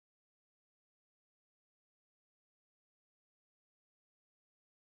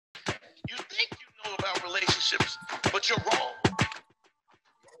relationships, but you're wrong.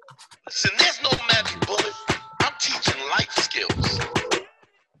 Listen, there's no magic bullet. I'm teaching life skills.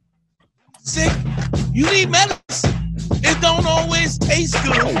 Sick, you need medicine. It don't always taste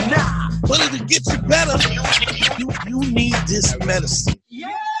good, but it'll get you better. You need this medicine.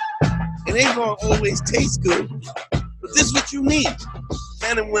 It ain't gonna always taste good, but this is what you need.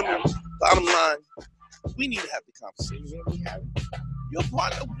 Men and women, bottom line, we need to have the conversation. Your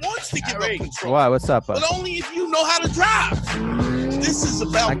partner wants to give up control. Why? What's up, bud? But only if you know how to drive. This is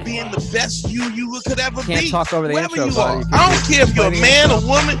about being the best you could ever be. Can't talk over the intro, you buddy. are. I don't care if you're a man, a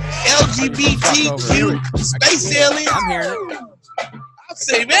woman, LGBTQ, space alien. I'm hearing it. I'll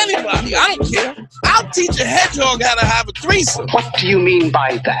save anybody. I don't care. I'll teach a hedgehog how to have a threesome. What do you mean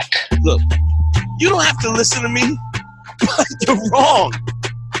by that? Look, you don't have to listen to me, but you're wrong.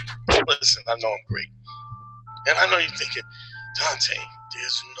 Listen, I know I'm great. And I know you're thinking, Dante,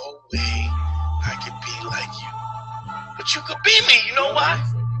 there's no way I could be like you. But you could be me, you know why?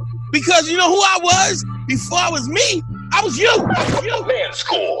 Because you know who I was? Before I was me, I was you. Man,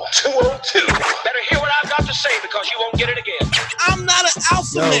 score 202. Better hear what I've got to say because you won't get it again. I'm not an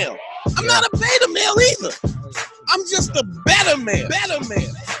alpha male. I'm not a beta male either. I'm just a better man.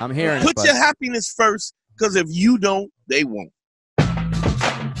 I'm hearing Put your happiness first, because if you don't, they won't.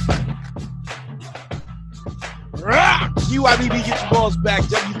 QIBB, get your balls back.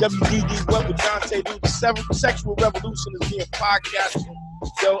 WWDD, what would Dante do? The Sexual Revolution is being podcasted.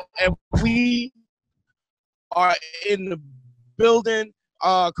 So, and we are in the building.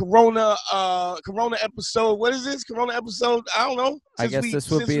 Corona episode. What is this? Corona episode? I don't know. I guess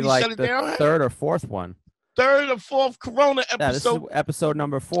this would be like the third or fourth one. Third or fourth Corona episode. Yeah, this is episode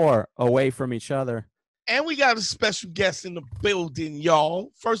number 4, away from each other. And we got a special guest in the building,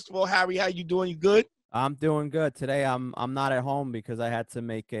 y'all. First of all, Harry, how you doing? You good? I'm doing good. Today I'm not at home because I had to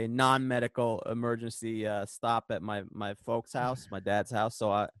make a non-medical emergency stop at my folks' house, my dad's house.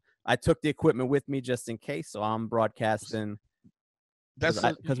 So I took the equipment with me just in case. So I'm broadcasting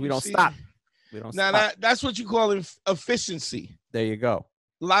because we don't stop. We don't stop. That's what you call efficiency. There you go.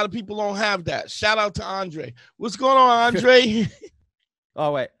 A lot of people don't have that. Shout out to Andre. What's going on, Andre?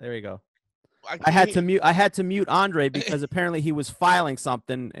 Oh wait, there you go. I had to mute Andre because apparently he was filing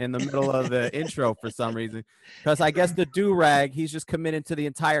something in the middle of the intro for some reason. Because I guess the do-rag, he's just committed to the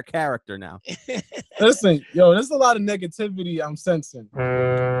entire character now. Listen, yo, there's a lot of negativity I'm sensing.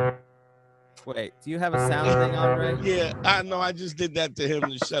 Wait, do you have a sound thing, Andre? Yeah, I know. I just did that to him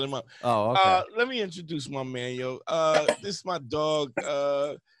to shut him up. Oh, okay. Let me introduce my man, yo. This is my dog.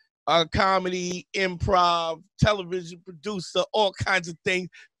 Comedy, improv, television producer, all kinds of things.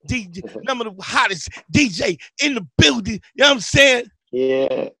 DJ, number the hottest DJ in the building. You know what I'm saying?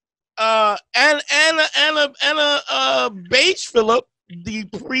 Yeah. And a Beige Phillip. The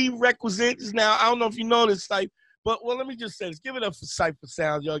prerequisite is now. I don't know if you know this type, but let me just say this. Give it up for Cipha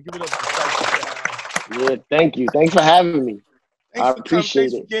Sounds, y'all. Give it up for Cipha Sounds. Yeah, thank you. Thanks for having me. I appreciate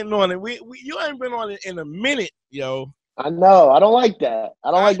it. Thanks for getting on it. You ain't been on it in a minute, yo. I know. I don't like that.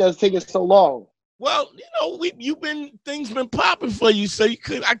 I don't like that it's taking so long. Well, you know, things been popping for you, so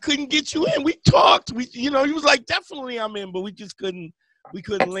I couldn't get you in. We talked. He was like, definitely I'm in, but we just couldn't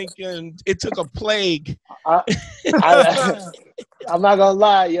link in. It took a plague. I'm not gonna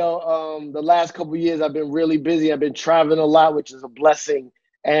lie, yo. The last couple of years I've been really busy. I've been traveling a lot, which is a blessing.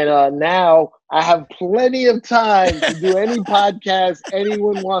 And now I have plenty of time to do any podcast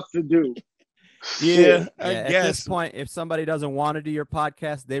anyone wants to do. Yeah, I guess. At this point, if somebody doesn't want to do your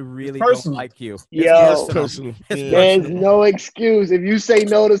podcast, they really don't like you. Yo, personal. There's no excuse. If you say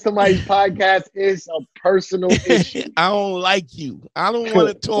no to somebody's podcast, it's a personal issue. I don't like you. I don't want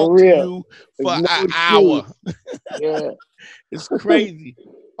to talk to you for an hour. Yeah, it's crazy.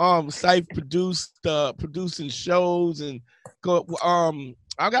 Cipha producing shows and go.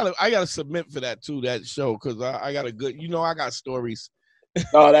 I gotta submit for that too. That show because I got a good. I got stories.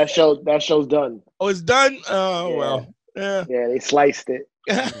 Oh, that show's done. Oh, it's done? Oh, yeah. Well. Yeah. Yeah, they sliced it.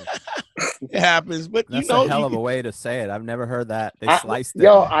 It happens, but that's a hell of a way to say it. I've never heard that. They sliced it.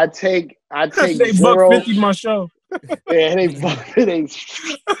 Yo, I take they $1.50 my show. Yeah, they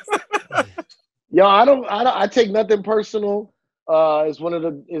Yo, I take nothing personal. It's one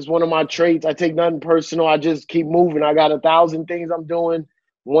of my traits. I take nothing personal. I just keep moving. I got 1,000 things I'm doing.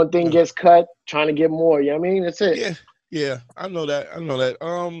 One thing gets cut, trying to get more. You know what I mean? That's it. Yeah, I know that.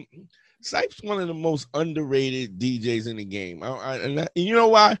 Cipha's one of the most underrated DJs in the game. And you know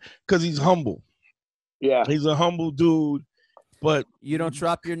why? Because he's humble. Yeah. He's a humble dude. But you don't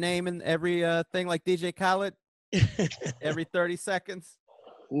drop your name in every thing like DJ Khaled every 30 seconds?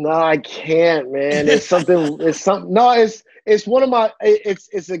 No, I can't, man. It's something. It's something. No, it's one of my.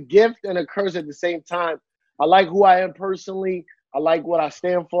 It's a gift and a curse at the same time. I like who I am personally. I like what I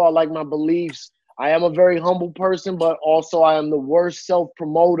stand for. I like my beliefs. I am a very humble person, but also I am the worst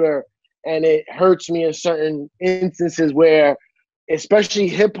self-promoter, and it hurts me in certain instances where, especially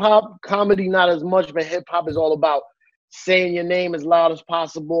hip hop, comedy not as much, but hip hop is all about saying your name as loud as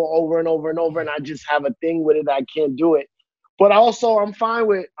possible over and over and over, and I just have a thing with it. I can't do it. But also, I'm fine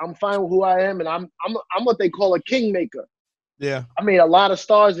with who I am, and I'm what they call a kingmaker. Yeah. I made a lot of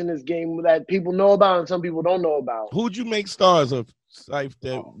stars in this game that people know about and some people don't know about. Who'd you make stars of, Cipha,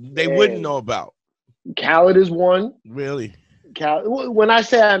 that they wouldn't know about? Khaled is one. Really? When I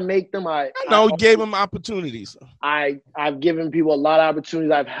say I make them, I gave them opportunities. I've given people a lot of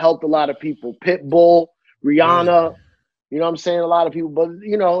opportunities. I've helped a lot of people. Pitbull, Rihanna, you know what I'm saying? A lot of people, but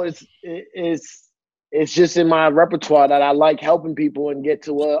you know, it's just in my repertoire that I like helping people and get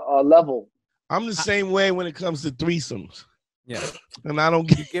to a level. I'm the same way when it comes to threesomes. Yeah. And I don't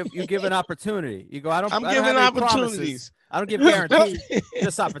you give an opportunity. You go, I'm giving opportunities. I don't give guarantees,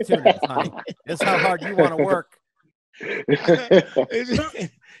 just opportunities, honey. It's how hard you want to work.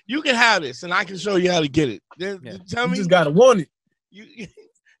 You can have this, and I can show you how to get it. Tell me, you just gotta want it. You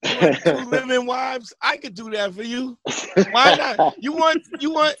want 2 living wives? I could do that for you. Why not? You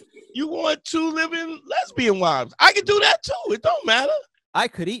want 2 living lesbian wives? I could do that too. It don't matter. I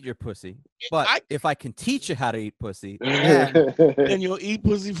could eat your pussy, but if I can teach you how to eat pussy, then you'll eat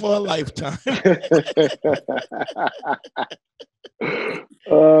pussy for a lifetime.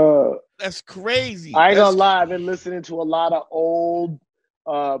 That's crazy. I ain't gonna lie. I've been listening to a lot of old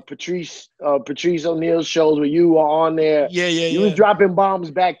Patrice O'Neal shows where you were on there. Yeah. You was dropping bombs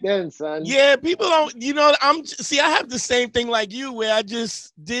back then, son. Yeah, people don't. You know, I have the same thing like you, where I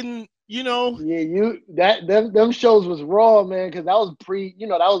just didn't. You know. Yeah, them shows was raw, man, because that was that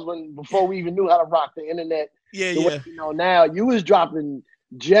was before we even knew how to rock the internet. Yeah. Way, now you was dropping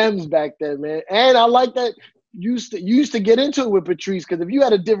gems back then, man, and I like that you used to get into it with Patrice, because if you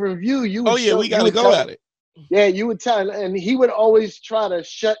had a different view, you would we gotta go at it. Yeah, you would tell, and he would always try to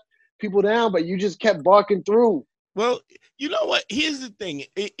shut people down, but you just kept barking through. Well, you know what? Here's the thing: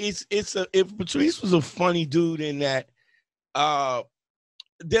 if Patrice was a funny dude in that,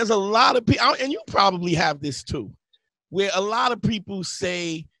 there's a lot of people, and you probably have this too, where a lot of people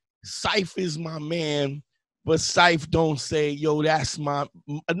say Cipha is my man, but Cipha don't say, yo, that's my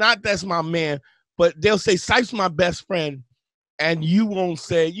man, but they'll say Cipha's my best friend, and you won't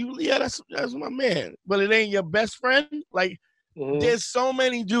say, that's my man, but it ain't your best friend. Like, there's so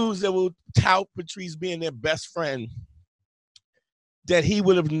many dudes that will tout Patrice being their best friend that he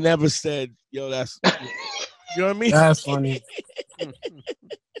would have never said, yo, that's, you know what I mean? That's funny.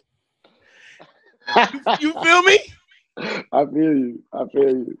 You feel me? I feel you.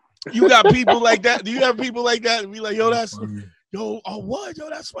 You got people like that? Do you have people like that and be like, yo, that's funny. Yo, oh what? Yo,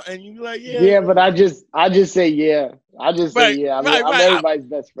 that's fine. And you be like, yeah. Yeah, but I just say yeah. I just say yeah. I'm everybody's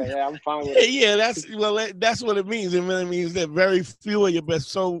best friend. Yeah, I'm fine with it. Yeah, that's what it means. It really means that very few are your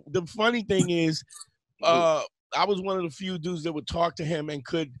best. So the funny thing is, I was one of the few dudes that would talk to him and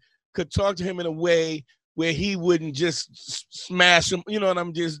could talk to him in a way where he wouldn't just smash him, you know, and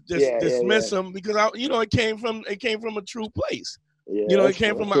I'm just dismiss him, because it came from a true place. Yeah, it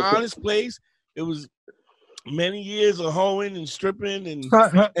came from an honest place. It was many years of hoeing and stripping and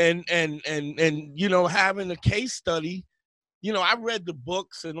having a case study. I read the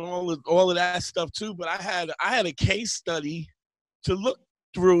books and all of that stuff too, but I had a case study to look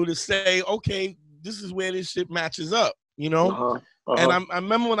through to say, okay, this is where this shit matches up, And I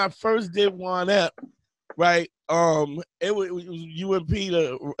remember when I first did One Up, right? It was you and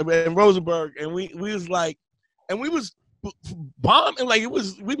Peter and Rosenberg, and we was like, and we was bombing, like we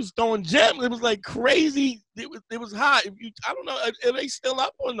was throwing gems. It was like crazy. It was hot. I don't know, are they still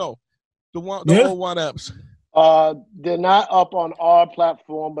up or no? The whole One Ups. They're not up on our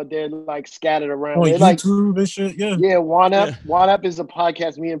platform, but they're like scattered around. On YouTube like, and shit. Yeah. Yeah, One Up. Yeah. One Up is a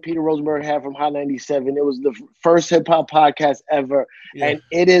podcast me and Peter Rosenberg had from Hot 97. It was the first hip hop podcast ever, and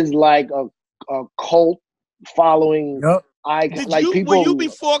it is like a cult following icon. Were you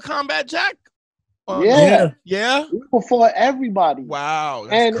before Combat Jack? Yeah. Before everybody. Wow.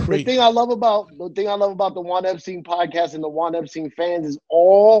 And crazy. the thing I love about the Juan Epstein podcast and the Juan Epstein fans is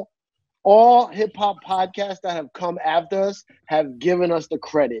all hip hop podcasts that have come after us have given us the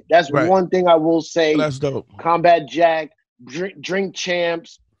credit. That's one thing I will say. That's dope. Combat Jack, Drink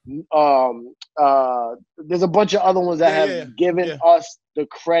Champs. There's a bunch of other ones that have given us the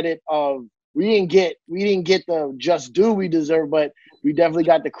credit of. We didn't get the just due we deserve, but we definitely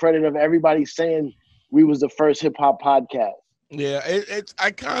got the credit of everybody saying we was the first hip hop podcast. Yeah, it's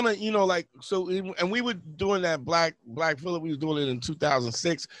I kind of, you know, like, so, and we were doing that Black Phillip, we was doing it in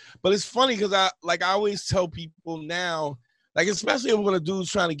 2006, but it's funny because I always tell people now, like, especially when a dude's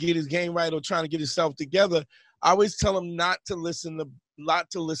trying to get his game right or trying to get himself together, I always tell him not to listen to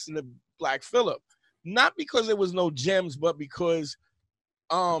Black Phillip, not because there was no gems, but because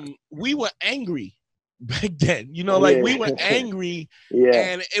we were angry back then, you know, like we were angry,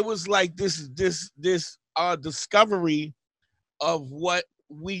 and it was like this discovery of what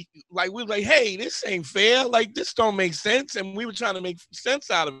we were like, hey, this ain't fair, like this don't make sense, and we were trying to make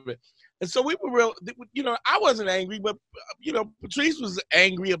sense out of it. And so we were real, you know, I wasn't angry, but you know, Patrice was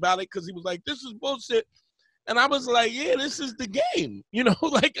angry about it because he was like, this is bullshit. And I was like, yeah, this is the game, you know,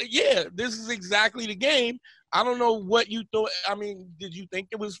 like, yeah, this is exactly the game. I don't know what you thought. I mean, did you think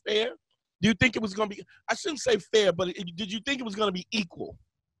it was fair? Do you think it was going to be, I shouldn't say fair, but did you think it was going to be equal?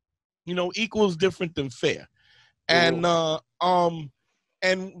 You know, equal is different than fair. And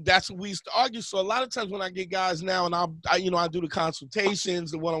and that's what we used to argue. So a lot of times when I get guys now, and I do the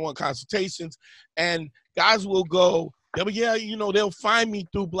consultations, the one-on-one consultations, and guys will go, yeah, you know, they'll find me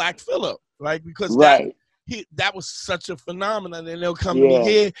through Black Phillip, right? Because that was such a phenomenon. And they'll come to me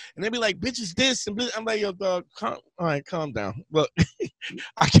here, and they'll be like, bitch, is this? And I'm like, yo, dog, all right, calm down. Look,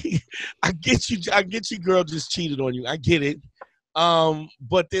 I get you, girl just cheated on you. I get it.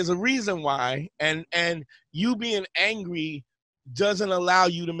 But there's a reason why, and you being angry doesn't allow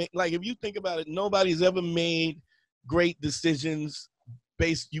you to make, like, if you think about it, nobody's ever made great decisions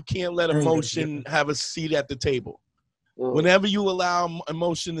based, you can't let emotion have a seat at the table. Whenever you allow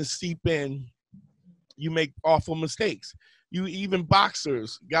emotion to seep in, you make awful mistakes. You, even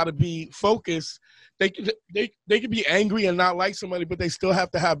boxers got to be focused. They can be angry and not like somebody, but they still have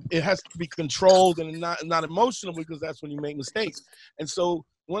to have, it has to be controlled and not emotional, because that's when you make mistakes. And so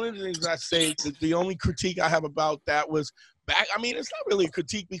one of the things I say, the only critique I have about that was back, I mean, it's not really a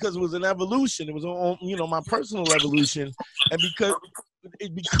critique because it was an evolution. It was, you know, my personal evolution. And because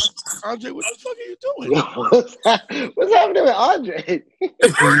Andre, what the fuck are you doing? What's happening with Andre?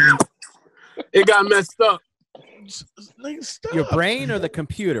 It got messed up. Your brain or the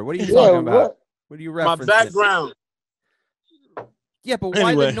computer? What are you talking about? What do you reference? My background. Yeah, but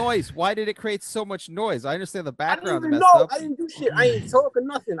why the noise? Why did it create so much noise? I understand the background. I didn't even know. I didn't do shit. I ain't talking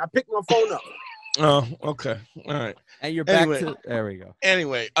nothing. I picked my phone up. Oh, okay. All right. And you're back to, there we go.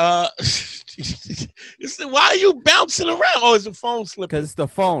 Anyway, why are you bouncing around? Oh, is the phone slipping? Because it's the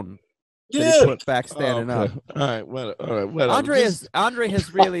phone. Yeah. He put back standing up. All right, whatever. Andre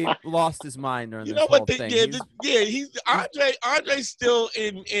has really lost his mind during this whole thing. Andre's still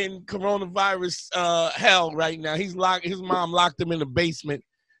in coronavirus hell right now. He's locked. His mom locked him in the basement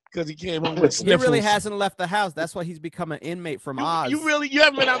because he came home with sniffles. He really hasn't left the house. That's why he's become an inmate from Oz. You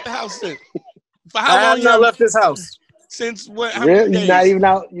haven't been out the house since. For how long? I have not left this house. Since what? Really? You're not even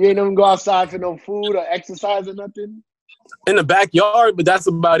out. You ain't even go outside for no food or exercise or nothing. In the backyard, but that's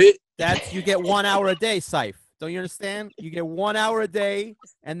about it. You get 1 hour a day, Cipha. Don't you understand? You get 1 hour a day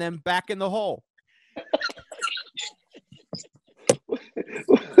and then back in the hole.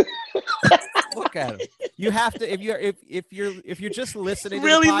 Look at him. You have to, if you're just listening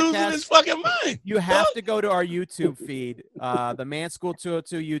really to the podcast, losing his fucking mind. You have to go to our YouTube feed, the Man School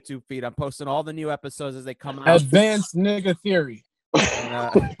 202 YouTube feed. I'm posting all the new episodes as they come out. Advanced nigga theory.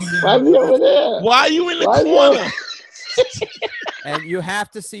 And, why are you over there? Why are you in the corner? And you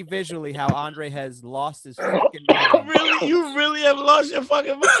have to see visually how Andre has lost his fucking mind. You really have lost your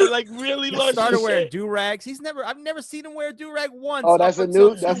fucking mind. Like, really lost. Started wearing do-rags. I've never seen him wear a do-rag once. Oh, that's a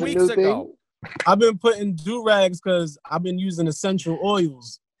new thing. I've been putting do-rags because I've been using essential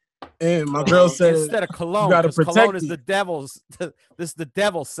oils. And my girl said, instead of cologne, because cologne is the devil's. This is the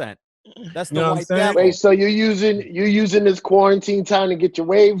devil scent. That's the white devil. Wait, so you're using this quarantine time to get your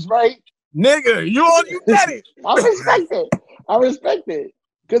waves right? Nigga, you get it. I respect it.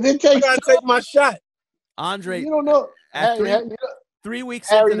 Because it takes. I gotta take my shot. Andre, you don't know. At 3 weeks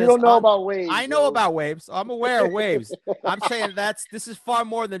Harry, into you this, don't know about waves. I know about waves. I'm aware of waves. I'm saying this is far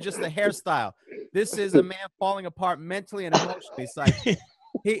more than just a hairstyle. This is a man falling apart mentally and emotionally. It's like,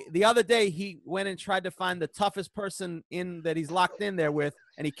 the other day he went and tried to find the toughest person that he's locked in there with,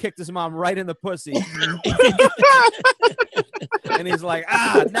 and he kicked his mom right in the pussy. And he's like,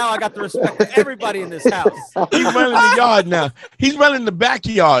 now I got the respect of everybody in this house. He's running the yard now. He's running the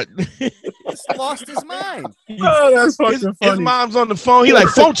backyard. He's lost his mind. Oh, that's fucking funny. His mom's on the phone. He like,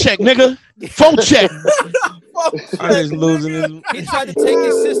 phone check, nigga. Phone check. I'm just losing his. He tried to take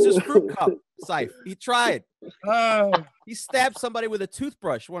his sister's fruit cup, Cipha. He tried. He stabbed somebody with a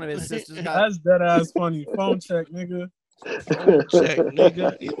toothbrush. One of his sisters got. That's dead ass funny. Phone check, nigga. Phone check,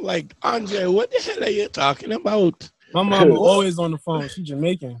 nigga. You're like, Andre, what the hell are you talking about? My mama always on the phone. She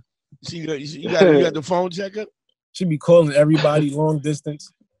Jamaican. You got the phone checker? She be calling everybody long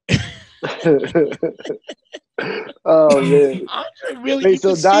distance. Oh man. Andre really. Wait,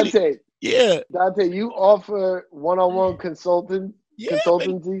 so Dante, yeah, Dante, you offer one-on-one consultancy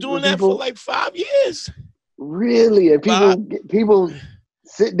been doing with that people? for like 5 years. Really? And people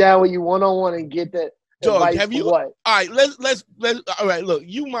sit down with you one-on-one and get that advice. Have you? What? All right, let's. All right, look,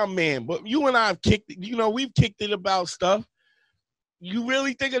 you my man, but you and I have kicked it. You know, we've kicked it about stuff. You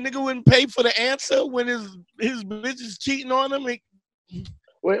really think a nigga wouldn't pay for the answer when his bitch is cheating on him?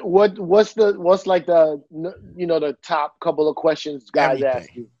 What's like the top couple of questions guys ask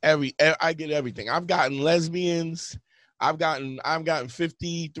you? I get everything. I've gotten lesbians. I've gotten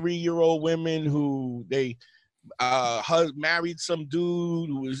 53-year-old women who they married some dude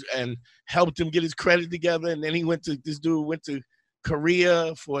and helped him get his credit together, and then this dude went to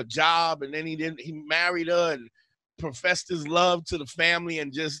Korea for a job, and then he married her and professed his love to the family,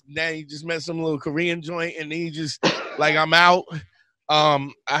 and then he just met some little Korean joint, and he just like, I'm out. I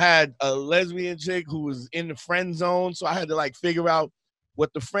had a lesbian chick who was in the friend zone, so I had to like figure out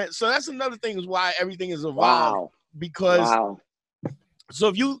what the friend. So that's another thing is why everything is evolved. Wow. Because so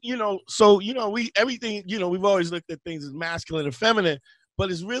if we've always looked at things as masculine and feminine, but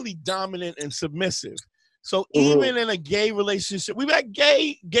it's really dominant and submissive. So even in a gay relationship, we've had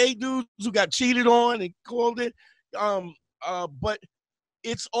gay dudes who got cheated on and called it, but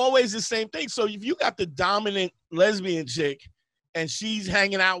it's always the same thing. So if you got the dominant lesbian chick and she's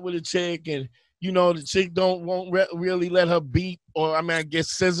hanging out with a chick, and the chick won't really let her beat, or I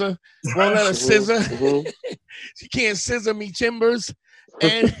guess scissor, won't let her scissor. She can't scissor me timbers,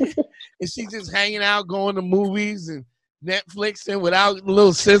 and she's just hanging out, going to movies and Netflix, and without a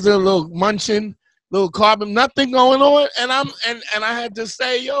little scissor, a little munching, little carbon, nothing going on. And I had to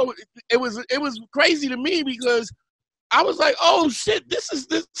say, yo, it was crazy to me, because I was like, oh shit, this is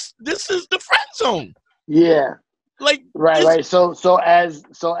the friend zone. Yeah. Like right. So as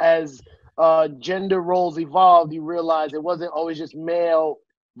gender roles evolved, you realize it wasn't always just male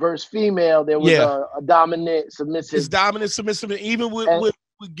versus female. There was a dominant, submissive. It's dominant, submissive, and even with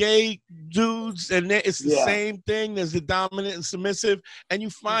gay dudes, and it's the same thing. There's the dominant and submissive, and you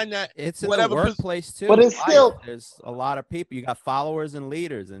find that it's in the workplace too. But it's still, there's a lot of people. You got followers and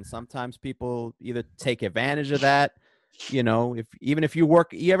leaders, and sometimes people either take advantage of that. If you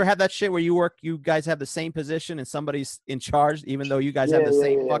work, you ever have that shit where you guys have the same position and somebody's in charge, even though you guys have the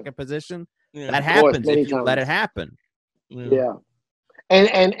same fucking position? Yeah. That happens if you let it happen. Yeah.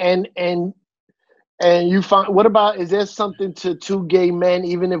 And you find, what about, is there something to two gay men,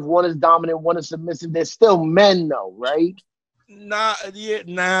 even if one is dominant, one is submissive? They're still men though, right? Nah.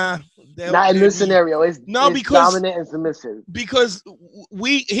 Not in this scenario. It's because dominant and submissive. Because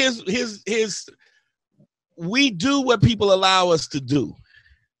we do what people allow us to do.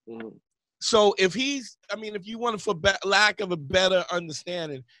 So if you want to, for lack of a better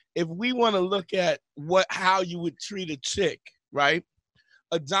understanding, if we want to look at how you would treat a chick, right?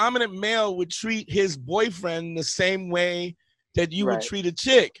 A dominant male would treat his boyfriend the same way that you would treat a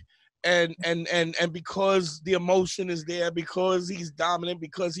chick. And because the emotion is there, because he's dominant,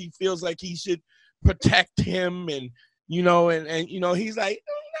 because he feels like he should protect him, and he's like,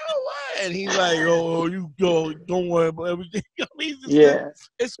 and he's like, oh, you go, don't worry about everything.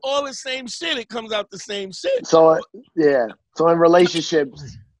 It's all the same shit. It comes out the same shit. So in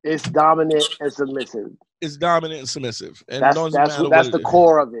relationships, it's dominant and submissive. It's dominant and submissive, and that's the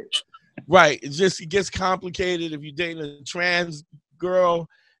core of it. Right. It gets complicated if you're dating a trans girl,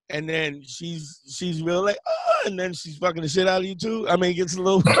 and then she's real like, and then she's fucking the shit out of you too. I mean, it gets a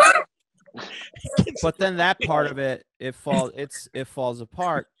little. But then that part of it falls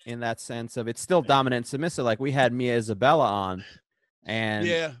apart in that sense of it's still dominant and submissive. Like we had Mia Isabella on, and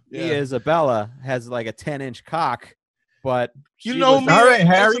Mia Isabella has like a 10-inch cock, but all right,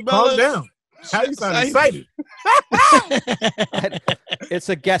 Harry, calm down. Harry sounds excited. It's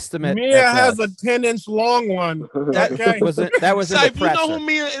a guestimate. Mia has a 10-inch long one. That was in the presser. You know who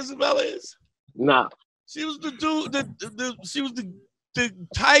Mia Isabella is? Nah. She was the dude. She was the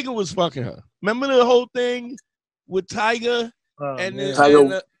Tiger was fucking her. Remember the whole thing with Tiger and a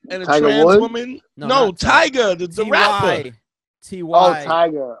trans woman? No, Tiger, the rapper. T.Y. Oh,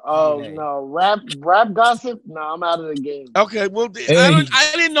 Tiger. Oh, no. Rap gossip? No, I'm out of the game. Okay, well,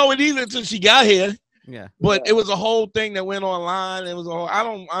 I didn't know it either until she got here. Yeah. But it was a whole thing that went online. It was a whole, I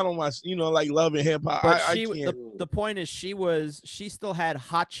don't watch, like Love and Hip Hop. But the point is she still had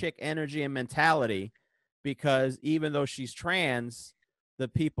hot chick energy and mentality, because even though she's trans, the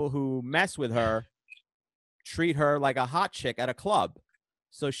people who mess with her treat her like a hot chick at a club.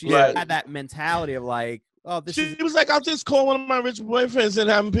 So she had that mentality of like, Oh, She was like, I'll just call one of my rich boyfriends and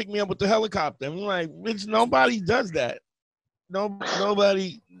have him pick me up with the helicopter. I'm like, bitch, nobody does that.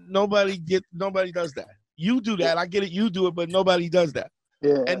 Nobody does that. You do that. I get it. You do it, but nobody does that.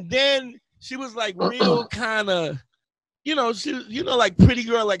 Yeah. And then she was like real kind of, like pretty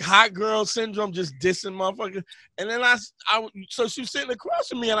girl, like hot girl syndrome, just dissing motherfucker. And then so she was sitting across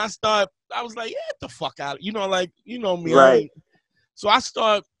from me, and I was like, yeah, get the fuck out. Me. Right. So I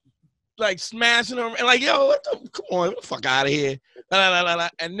start like smashing her and like, yo, come on, get the fuck out of here.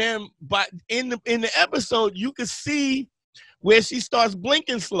 And then, but in the episode, you could see where she starts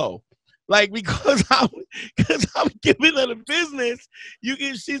blinking slow. Like, because I'm giving her the business,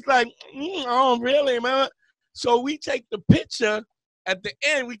 she's like, oh, really, man? So we take the picture at the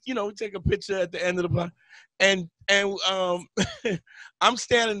end. We take a picture at the end of the block, and I'm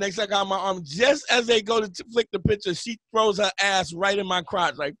standing next. I got my arm. Just as they go to flick the picture, she throws her ass right in my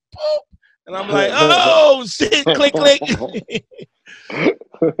crotch, like, poop. And I'm like, oh shit, click, click.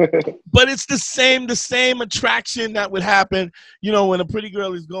 But it's the same attraction that would happen, when a pretty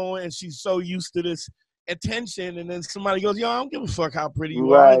girl is going and she's so used to this attention, and then somebody goes, yo, I don't give a fuck how pretty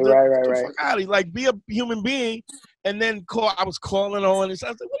you are. Right. Fuck out of here. Like, be a human being. And then I was calling her, and I was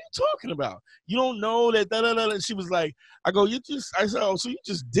like, what are you talking about? You don't know that, And she was like, I said, oh, so you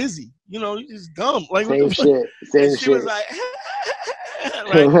just dizzy. You just dumb. Like, same what the shit. Same shit. She was like,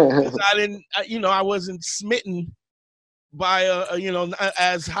 right? I wasn't smitten by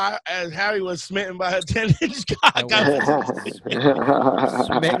as Harry was smitten by a 10-inch cock.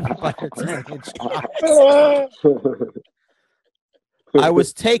 Smitten by a 10-inch cock. I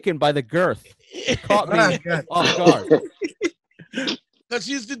was taken by the girth. It caught me off guard. Because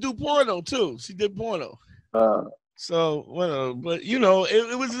she used to do porno too. She did porno. So, but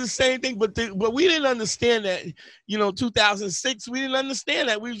it was the same thing. But we didn't understand that. 2006, we didn't understand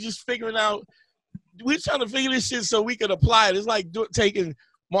that. We were just figuring out. We were trying to figure this shit so we could apply it. It's like taking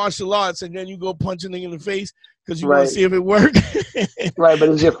martial arts and then you go punch a nigga in the face because you want to see if it works. Right, but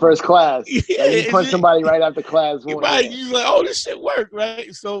it's your first class. Yeah, like you punch somebody right after class. Right, you're like, oh, this shit worked,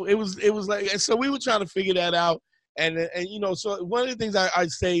 right? So it was like, so we were trying to figure that out. And so one of the things I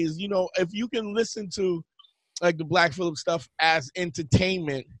say is, if you can listen to like the Black Phillip stuff as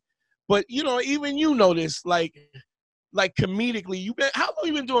entertainment, but even this, like comedically, how long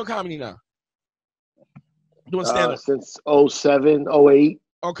you been doing comedy now? Doing stand-up? Since 07, 08.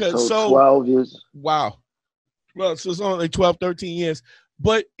 Okay, so 12 years. Wow. Well, so it's only like 12, 13 years.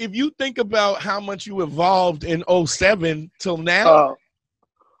 But if you think about how much you evolved in 07 till now.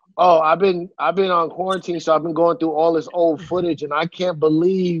 I've been on quarantine, so I've been going through all this old footage, and I can't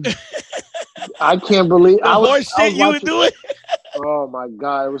believe the horse shit you were doing. Oh my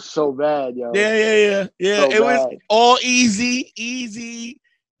God, it was so bad, yo. Yeah. So it bad. Was all easy,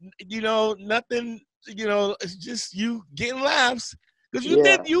 nothing. It's just you getting laughs because you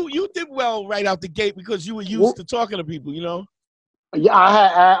did well right out the gate because you were used to talking to people, Yeah,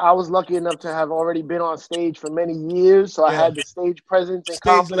 I was lucky enough to have already been on stage for many years, so I had the stage presence and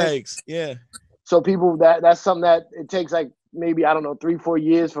confidence. Legs, yeah. So people that's something that it takes like maybe 3-4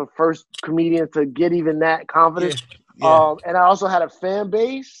 years for first comedians to get even that confidence. Yeah. And I also had a fan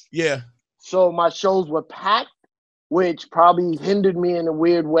base. Yeah. So my shows were packed, which probably hindered me in a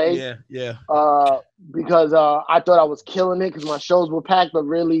weird way. Yeah. Because I thought I was killing it because my shows were packed, but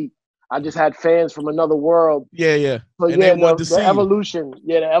really I just had fans from another world. Yeah. But and they wanted to see the evolution.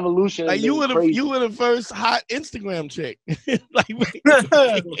 You. Yeah, the evolution. Like you were the first hot Instagram chick.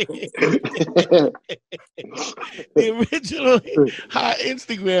 The original hot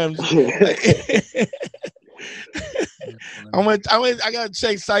Instagram chick. I gotta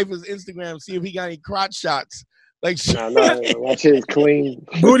check Cipha's Instagram, see if he got any crotch shots. Like, no, that shit is clean.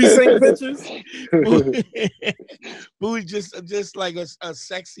 Booty sink pictures. Booty just like a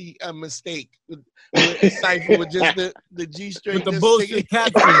sexy mistake. With Cipha with just the G string with the bullshit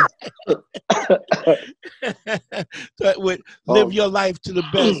caption. That would live your life to the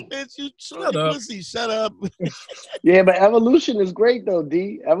best. Bitch, you pussy. Shut up. Yeah, but evolution is great though,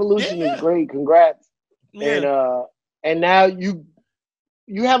 D. Evolution is great. Congrats. Yeah. And now you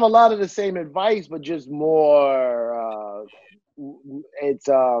have a lot of the same advice, but just more. It's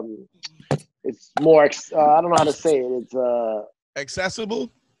more. I don't know how to say it. It's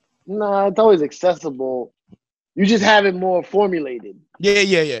accessible. No, it's always accessible. You just have it more formulated.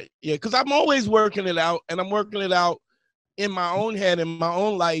 Yeah. Because I'm always working it out, and I'm working it out in my own head, in my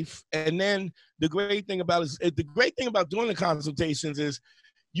own life. And then the great thing about doing the consultations is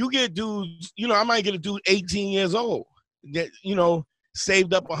you get dudes. I might get a dude 18 years old that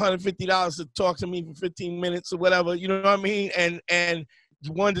saved up $150 to talk to me for 15 minutes or whatever, you know what I mean? And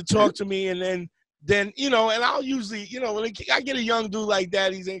wanted to talk to me, and then then, you know, and I'll usually, you know, when I get a young dude like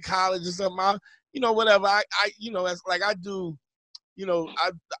that, he's in college or something, I'll, you know, whatever. I you know, it's like I do, you know,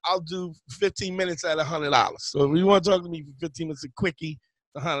 I'll do 15 minutes at $100. So if you want to talk to me for 15 minutes, a quickie,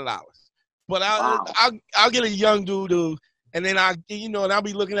 $100. But I'll get a young dude who, and then you know, and I'll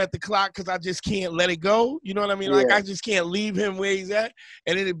be looking at the clock because I just can't let it go. You know what I mean? Like I just can't leave him where he's at.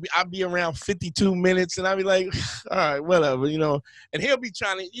 And then I'll be around 52 minutes, and I'll be like, all right, whatever, you know. And he'll be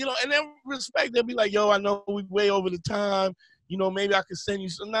trying to, you know, and then respect. They'll be like, yo, I know we way over the time. You know, maybe I could send you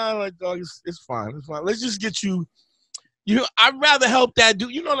some. Nah, like, dog, it's fine. It's fine. Let's just get you. You know, I'd rather help that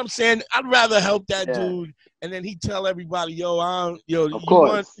dude. You know what I'm saying? I'd rather help that dude, and then he tell everybody, yo, you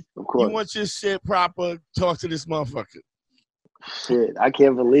want your shit proper. Talk to this motherfucker. Shit, I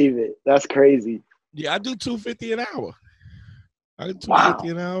can't believe it. That's crazy. Yeah, I do $250 an hour.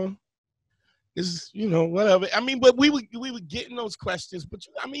 An hour. It's, you know, whatever. I mean, but we were getting those questions. But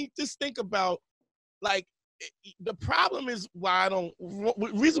I mean, just think about, like, the problem is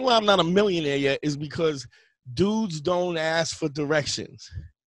reason why I'm not a millionaire yet is because dudes don't ask for directions.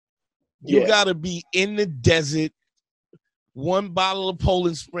 You gotta be in the desert, one bottle of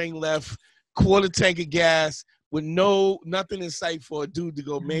Poland Spring left, quarter tank of gas, with nothing in sight for a dude to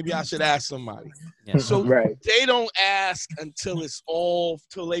go, maybe I should ask somebody. Yeah. So they don't ask until they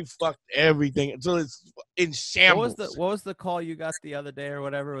fucked everything, until it's in shambles. What was the call you got the other day or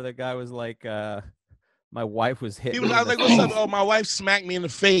whatever, where the guy was like, my wife was hitting me. I was like, what's up? Oh, my wife smacked me in the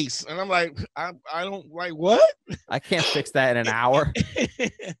face. And I'm like, I don't, like, what? I can't fix that in an hour.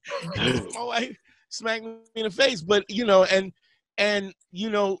 My wife smacked me in the face. But, you know, and you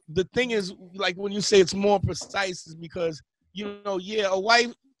know, the thing is, like, when you say it's more precise is because, you know, a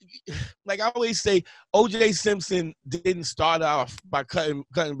wife, like I always say, O.J. Simpson didn't start off by cutting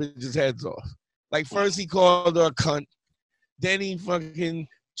bitches' heads off. Like, first he called her a cunt. Then he fucking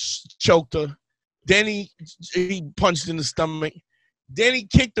choked her. Then he punched in the stomach. Then he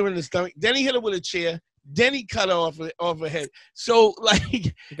kicked her in the stomach. Then he hit her with a chair. Then he cut her off her head. So, like,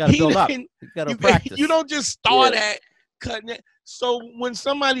 you gotta build up. You gotta practice. You don't just start at cutting it. So when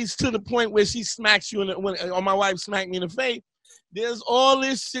somebody's to the point where she smacks you or my wife smacked me in the face, there's all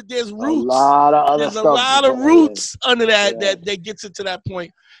this shit. There's roots. There's a lot of roots under that that gets it to that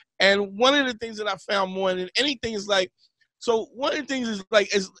point. And one of the things that I found more than anything is like, so one of the things is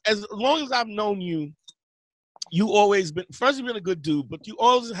like, as long as I've known you, you always been, first you've been a good dude, but you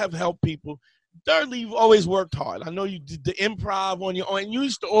always have helped people. Thirdly, you've always worked hard. I know you did the improv on your own, and you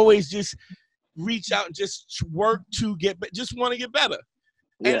used to always just reach out and just work to just want to get better.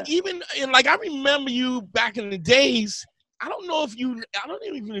 And like, I remember you back in the days, I don't even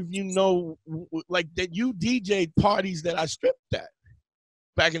if you know, like, that you DJ'd parties that I stripped at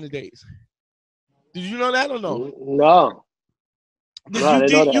back in the days. Did you know that or no? No.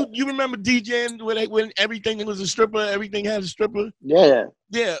 You remember DJing when everything was a stripper, everything had a stripper? Yeah.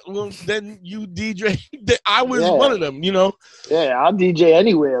 Yeah. Well, then you DJ. I was one of them, you know? Yeah, I'll DJ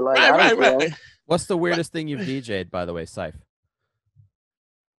anywhere. Like, right. What's the weirdest thing you've DJ'd, by the way, Cipha?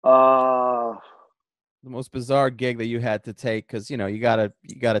 The most bizarre gig that you had to take, because, you know, you gotta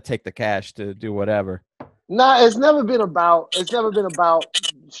take the cash to do whatever. Nah, it's never been about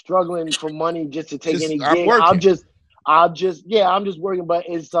struggling for money just to take any gig. I'm just working, but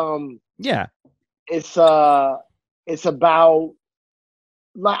it's about,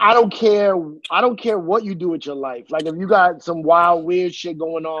 like, I don't care what you do with your life. Like, if you got some wild, weird shit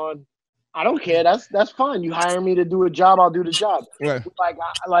going on, I don't care. That's fine. You hire me to do a job, I'll do the job. Right.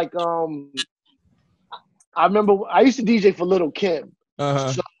 I remember I used to DJ for Lil Kim.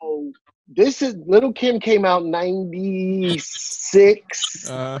 Uh-huh. So Lil Kim came out 96,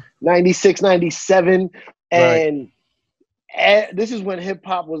 97, and this is when hip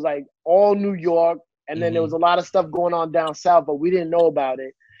hop was like all New York, and then there was a lot of stuff going on down south, but we didn't know about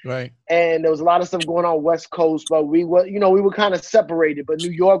it. Right. And there was a lot of stuff going on West Coast, but we were kind of separated. But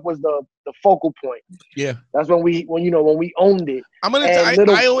New York was the focal point. Yeah. That's when we owned it. I'm gonna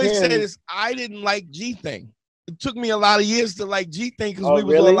I always say this. I didn't like G Thing. It took me a lot of years to like G Thing because we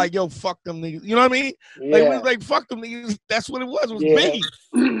was all like, yo, fuck them niggas. You know what I mean? Yeah. Like, we was like, fuck them niggas. That's what it was. It was Biggie.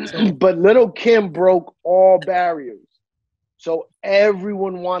 So. But Lil Kim broke all barriers. So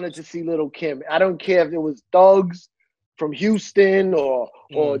everyone wanted to see Lil Kim. I don't care if it was thugs from Houston or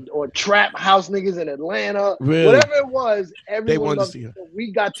trap house niggas in Atlanta. Really? Whatever it was, everyone loved it.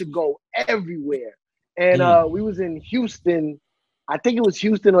 We got to go everywhere. And we was in Houston. I think it was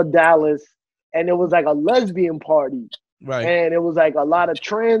Houston or Dallas. And it was like a lesbian party. Right. And it was like a lot of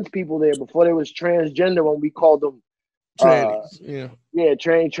trans people there before there was transgender, when we called them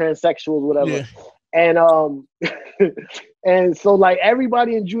transsexuals, whatever. Yeah. And and so, like,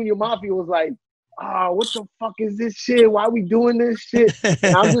 everybody in Junior Mafia was like, oh, what the fuck is this shit? Why we doing this shit?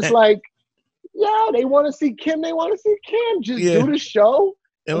 And I'm just like, yeah, they want to see Kim. They want to see Kim. Just do the show.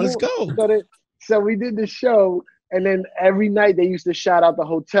 And let's go. So we did the show, and then every night they used to shout out the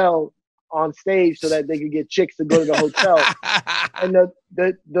hotel on stage so that they could get chicks to go to the hotel. And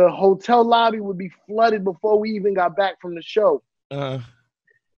the hotel lobby would be flooded before we even got back from the show.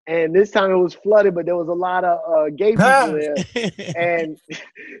 And this time it was flooded, but there was a lot of gay people there. And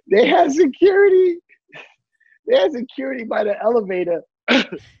they had security. They had security by the elevator.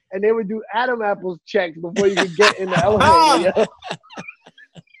 And they would do Adam Apples checks before you could get in the elevator.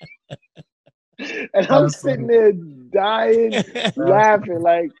 And I'm sitting there dying, laughing,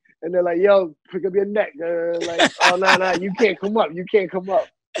 like, and they're like, "Yo, pick up your neck." Like, "Oh no, you can't come up. You can't come up."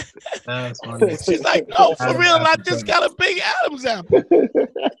 That's funny. She's like, "No, for real, I just got a big Adam's apple."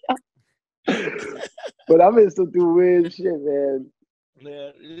 But I'm in some weird shit, man. Yeah,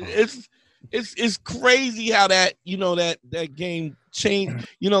 it's crazy how that that game changed.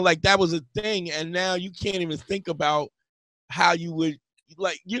 Like that was a thing, and now you can't even think about how you would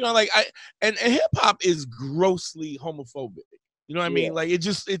and hip hop is grossly homophobic. You know what I mean? Like it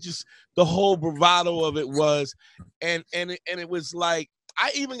just the whole bravado of it was, and it was like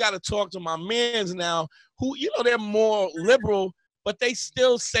I even got to talk to my mans now who they're more liberal, but they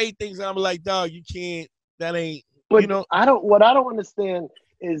still say things and I'm like, dog, you can't. That ain't. But what I don't understand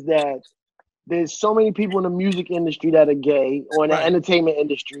is that there's so many people in the music industry that are gay or in the entertainment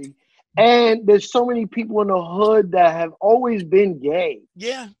industry. And there's so many people in the hood that have always been gay.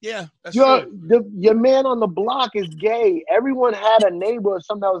 Yeah, that's true. Your man on the block is gay. Everyone had a neighbor or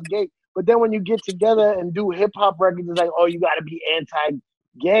something that was gay. But then when you get together and do hip hop records, it's like, oh, you got to be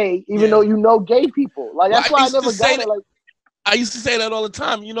anti-gay, even though you know gay people. Like that's why I never got it. Like I used to say that all the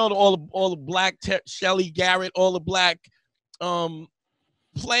time. All the black Shelley Garrett, all the black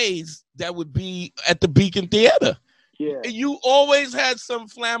plays that would be at the Beacon Theater. Yeah. You always had some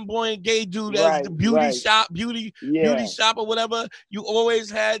flamboyant gay dude as the beauty shop or whatever. You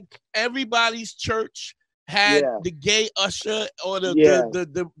always had everybody's church had the gay usher or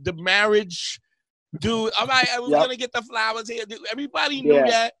the marriage dude. All right, we're gonna get the flowers here. Everybody knew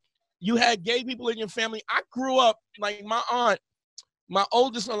that you had gay people in your family. I grew up like my aunt, my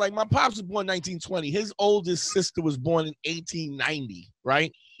oldest one, like my pops was born in 1920. His oldest sister was born in 1890,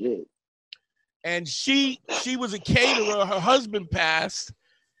 right? Shit. And she was a caterer. Her husband passed.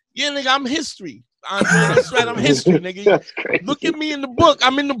 Yeah, nigga, I'm history. Andre, that's right, I'm history, nigga. Look at me in the book.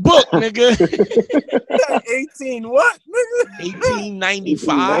 I'm in the book, nigga. 18 what, nigga?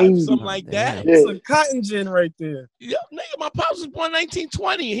 1895, something like that. It's a cotton gin right there. Yeah, nigga, my pops was born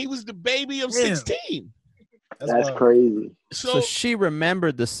 1920. He was the baby of 16. That's crazy. So she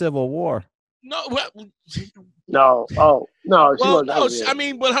remembered the Civil War. No, no. Oh, no. I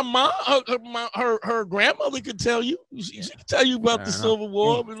mean, but her mom, her grandmother could tell you. She could tell you about the Civil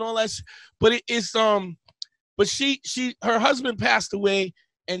War and all that. But her husband passed away,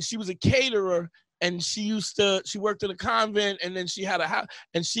 and she was a caterer, and she worked in a convent, and then she had a house,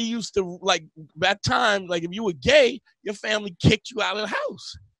 and she used to like that time, like if you were gay, your family kicked you out of the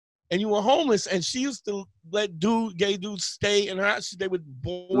house. And you were homeless, and she used to let gay dudes stay in her house. They would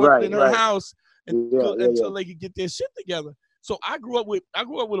board in her house until they could get their shit together. So I grew up with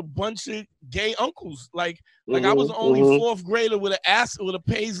a bunch of gay uncles. Like I was the only fourth grader with a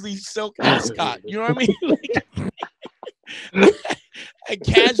paisley silk ascot. You know what I mean? And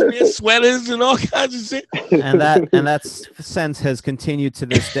cashmere sweaters and all kinds of shit. And that sense has continued to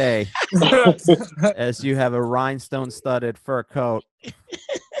this day, as you have a rhinestone-studded fur coat.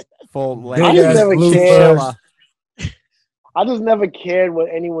 Full length. I just never cared. I just never cared what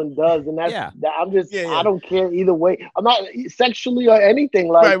anyone does, and I'm just I don't care either way. I'm not sexually or anything.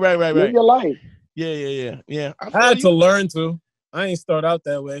 Like right. Live your life. Yeah. I had to learn to. I ain't start out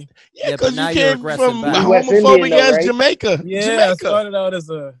that way. Yeah, because you came from homophobic ass Jamaica. Yeah, I started out as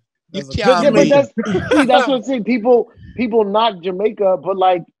a but that's what I'm saying. People knock Jamaica, but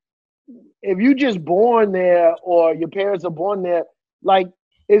like if you just born there or your parents are born there, like.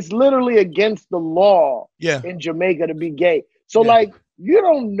 It's literally against the law in Jamaica to be gay. So like you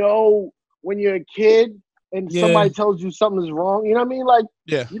don't know when you're a kid and somebody tells you something is wrong. You know what I mean? Like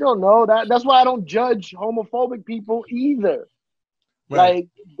you don't know that. That's why I don't judge homophobic people either. Right. Like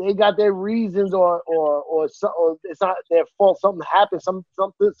they got their reasons or it's not their fault. Something happened. Some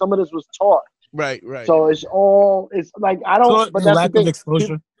of this was taught. Right. So it's like I don't. But that's lack of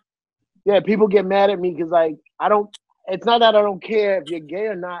exposure. People get mad at me because like I don't. It's not that I don't care if you're gay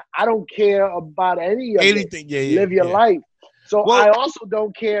or not. I don't care about anything. Live your life. So I also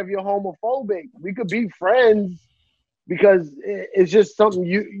don't care if you're homophobic. We could be friends because it's just something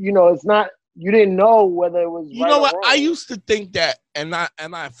you know. It's not you didn't know whether it was You right know or what? wrong. I used to think that, and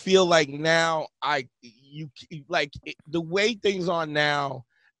I feel like now the way things are now,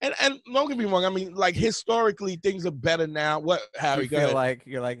 and don't get me wrong. I mean, like historically, things are better now. What, Harry? You Go feel ahead. like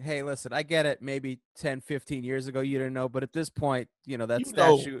you're like, hey, listen, I get it. Maybe 10, 15 years ago you didn't know, but at this point, you know that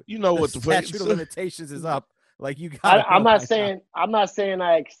statute, what the statute of limitations is up. Like you got. I'm not saying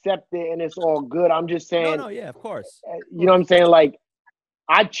I accept it and it's all good. I'm just saying, No, yeah, of course. you know what I'm saying? Like,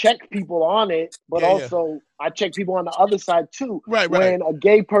 I check people on it, but Yeah. also I check people on the other side too. Right. When a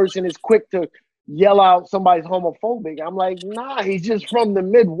gay person is quick to yell out somebody's homophobic, I'm like, nah, he's just from the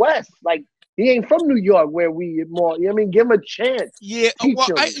Midwest. Like, he ain't from New York where we more. You know what I mean? Give him a chance. Yeah. Teach Well,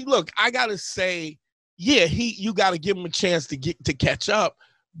 him. I gotta say, yeah, you gotta give him a chance to catch up.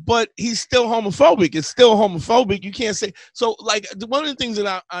 But he's still homophobic. It's still homophobic. You can't say so. Like one of the things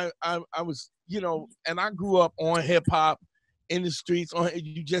that I was, and I grew up on hip hop in the streets. And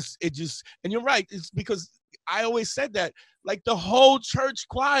you're right. It's because I always said that. Like the whole church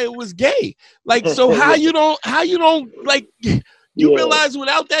choir was gay. Like so, how you don't like. You realize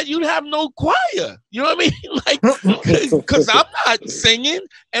without that you'd have no choir. You know what I mean? Like, because I'm not singing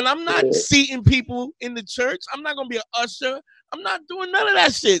and I'm not seating people in the church. I'm not gonna be an usher. I'm not doing none of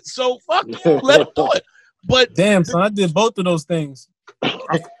that shit. So fuck you. Let them do it. But damn, son, I did both of those things. you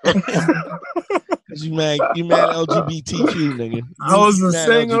mad LGBTQ, nigga. I was a mad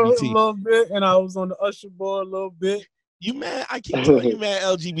singer LGBT. a little bit, and I was on the usher board a little bit. You mad? I keep telling you mad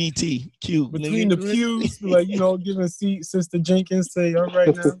LGBTQ. Between nigga. the pews, like, giving seat, Sister Jenkins say, all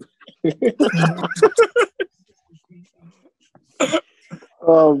right now.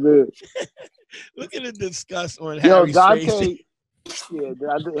 Oh man. Look at the disgust on Harry's Dante. face. Yeah,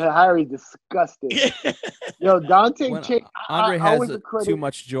 Harry's disgusting. Yo, Dante When chick. Andre I always has credit. too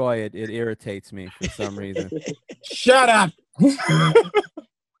much joy, it irritates me for some reason. Shut up.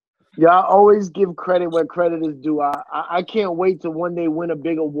 Yeah, I always give credit where credit is due. I can't wait to one day win a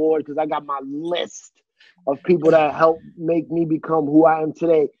big award because I got my list of people that helped make me become who I am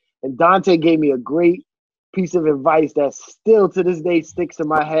today. And Dante gave me a great piece of advice that still to this day sticks in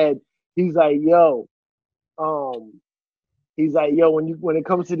my head. He's like, yo, when it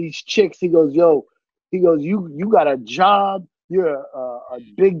comes to these chicks, he goes, you got a job, you're a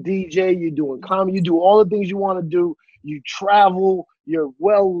big DJ, you're doing comedy, you do all the things you want to do, you travel, you're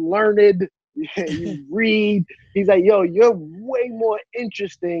well learned, you read. He's like, yo, you're way more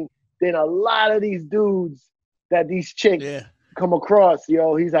interesting than a lot of these dudes that these chicks come across.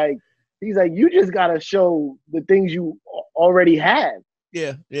 Yo, he's like, you just gotta show the things you already have.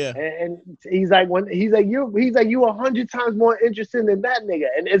 Yeah. And he's like, you 100 times more interesting than that nigga,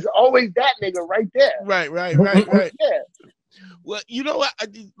 and it's always that nigga right there. Right. Yeah. Well, you know what?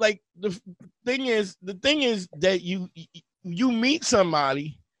 Like the thing is that you meet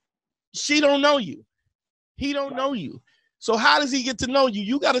somebody, she don't know you, he don't know you. So how does he get to know you?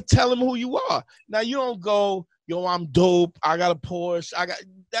 You got to tell him who you are. Now you don't go, yo, I'm dope, I got a Porsche, I got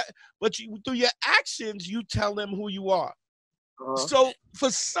that, but through your actions, you tell them who you are. So for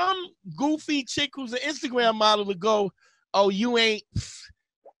some goofy chick who's an Instagram model to go, oh, you ain't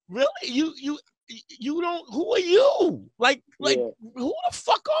really, you don't, who are you? Like who the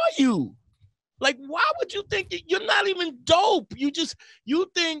fuck are you? Like, why would you think you're not even dope? You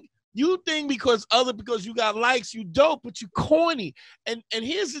think because you got likes, you dope, but you corny. And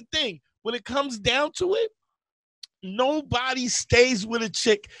here's the thing, when it comes down to it, nobody stays with a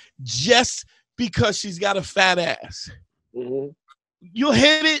chick just because she's got a fat ass. Mm-hmm. You'll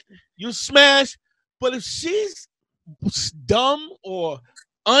hit it, you'll smash, but if she's dumb or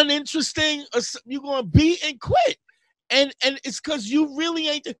uninteresting, you're gonna beat and quit. And it's because you really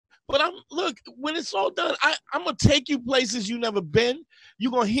ain't. But look, when it's all done, I'm gonna take you places you never been.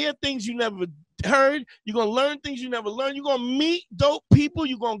 You're gonna hear things you never heard. You're gonna learn things you never learned. You're gonna meet dope people.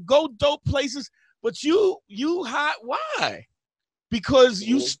 You're gonna go dope places. But you hot. Why? Because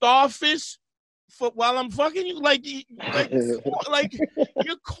you starfish while I'm fucking you. Like you're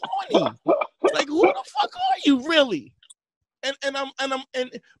corny. Like, who the fuck are you really?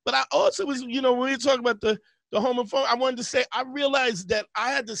 But I also was, when we were talking about the homophobia, I wanted to say, I realized that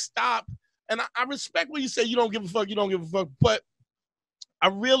I had to stop, and I respect what you say, you don't give a fuck, but I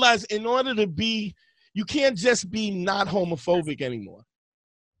realized in order to be, you can't just be not homophobic anymore.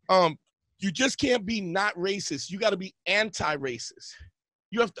 You just can't be not racist. You got to be anti-racist.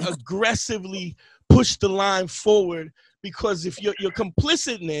 You have to aggressively push the line forward, because if your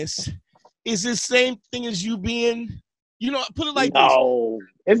complicitness is the same thing as you being, put it like this. No,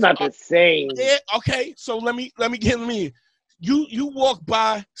 it's not the same. Yeah, okay, so let me get me. You walk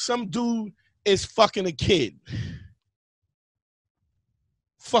by, some dude is fucking a kid.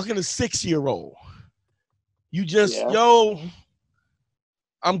 fucking a 6-year-old. You just, yo,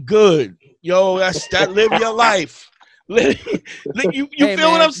 I'm good. Yo, that's that. Live your life. You Hey, feel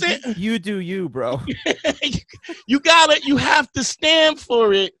man, what I'm saying? You do you, bro. You have to stand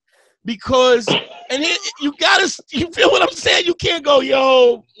for it because, you feel what I'm saying? You can't go,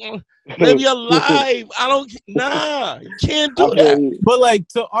 yo, live your life. You can't do that. But like,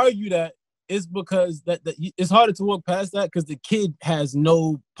 to argue that is because that it's harder to walk past that because the kid has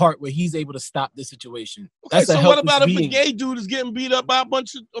no part where he's able to stop the situation. Okay, so what about if a gay dude is getting beat up by a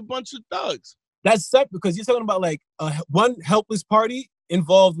bunch of thugs? That's separate because you're talking about like one helpless party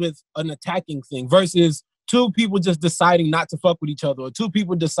involved with an attacking thing versus two people just deciding not to fuck with each other, or two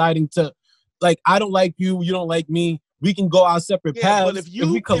people deciding to, like, I don't like you, you don't like me. We can go our separate paths. But if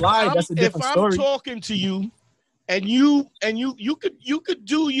we collide, that's a different story. If I'm talking to you, and you could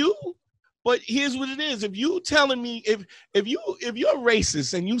do you, but here's what it is: if you telling me if you're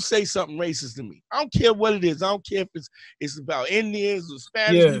racist and you say something racist to me, I don't care what it is. I don't care if it's about Indians or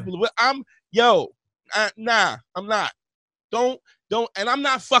Spanish people. I'm not. Don't, and I'm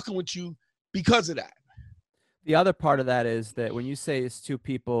not fucking with you because of that. The other part of that is that when you say it's two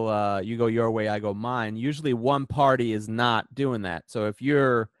people, you go your way, I go mine. Usually one party is not doing that. So if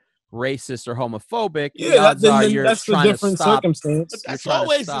you're racist or homophobic, that's a different circumstance. But that's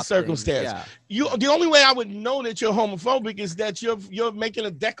always the circumstance. Yeah. The only way I would know that you're homophobic is that you're making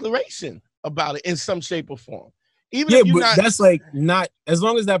a declaration about it in some shape or form. That's like not, as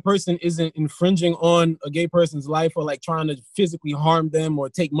long as that person isn't infringing on a gay person's life or like trying to physically harm them or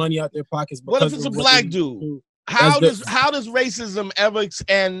take money out their pockets. What if it's a black dude? How does racism ever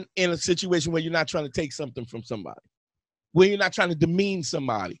end in a situation where you're not trying to take something from somebody? Where you're not trying to demean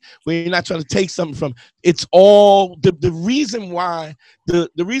somebody, where you're not trying to take something from? It's all the reason why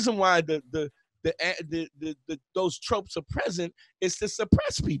those tropes are present is to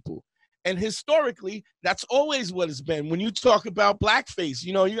suppress people. And historically, that's always what it's been. When you talk about blackface,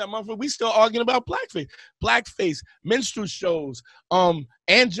 you got motherfuckers, we still arguing about blackface, minstrel shows, Aunt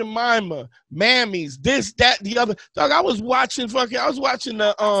Jemima, Mammies, this, that, the other. Dog, I was watching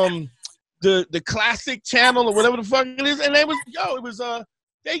the classic channel or whatever the fuck it is, and they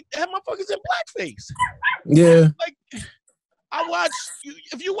had motherfuckers in blackface. Yeah. Like,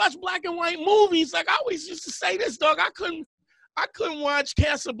 if you watch black and white movies, like I always used to say this, dog, I couldn't watch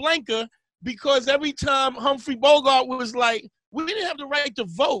Casablanca because every time Humphrey Bogart was like, we didn't have the right to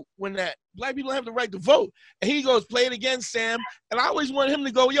vote when that black people have the right to vote. And he goes, play it again, Sam. And I always wanted him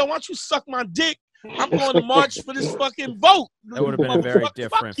to go, yo, why don't you suck my dick? I'm going to march for this fucking vote. That would have been a very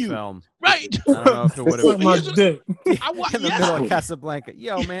different film. Right. I don't know if it would have been. In the middle of Casablanca.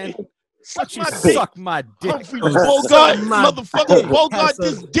 Yo, man. Suck my dick. Humphrey Bogart, motherfucker, Bogart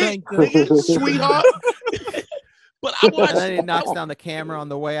this dick, nigga, sweetheart. But and then he knocks down the camera on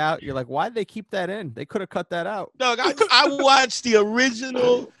the way out. You're like, why did they keep that in? They could have cut that out. Dog, I watched the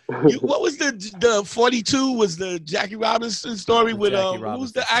original. What was the 42? Was the Jackie Robinson story with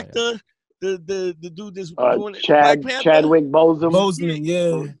who's the actor? The dude that's doing Black Panther? Chadwick Boseman. Boseman,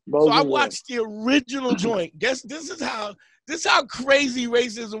 yeah. So I watched the original joint. Guess this is how crazy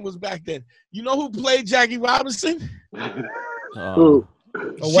racism was back then. You know who played Jackie Robinson? Who?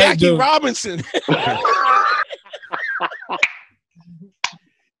 Jackie Robinson.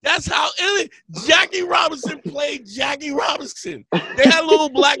 That's how Jackie Robinson played Jackie Robinson. They had a little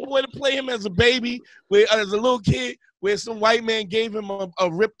black boy to play him as a baby, as a little kid, where some white man gave him a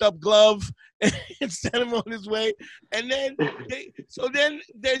ripped up glove and sent him on his way. And then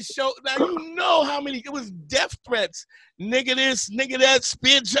they showed, now you know how many, it was death threats. Nigga this, nigga that,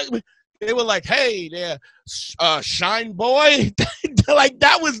 spear chuck. They were like, hey there, Shine Boy. Like,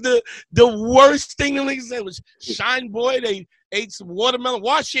 that was the worst thing the niggas said was Shine Boy. They ate some watermelon.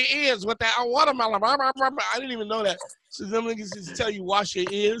 Wash your ears with that watermelon. I didn't even know that. So them niggas just tell you wash your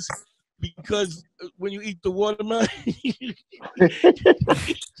ears because when you eat the watermelon.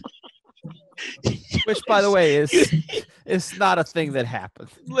 Which, by the way, is not a thing that happened.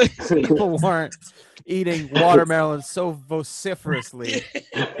 People weren't eating watermelon so vociferously.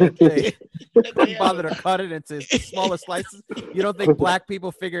 They couldn't bother to cut it into smaller slices. You don't think black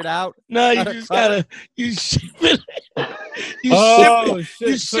people figured out? No, you just gotta ship it. You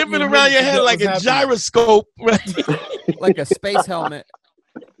ship it around your head like a gyroscope, right? Like a space helmet.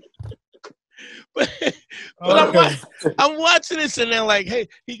 But I'm watching this and they're like, hey,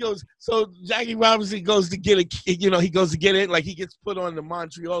 he goes, so Jackie Robinson goes to get he goes to get it, like he gets put on the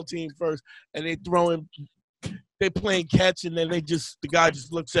Montreal team first and they playing catch and then the guy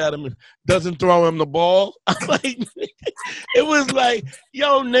just looks at him and doesn't throw him the ball. I'm like, it was like,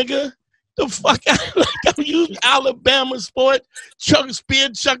 yo, nigga, the fuck out. Like I used Alabama sport, spear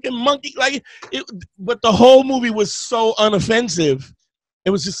chucking monkey. Like it, but the whole movie was so unoffensive. It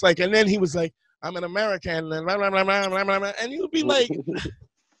was just like, and then he was like, I'm an American, and blah, blah, blah, blah, blah, blah. And you would be like,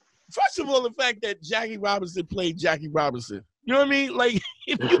 first of all, the fact that Jackie Robinson played Jackie Robinson. You know what I mean? Like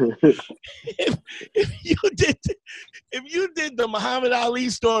if you did the Muhammad Ali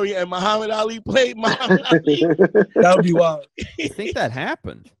story and Muhammad Ali played Muhammad Ali, that would be wild. I think that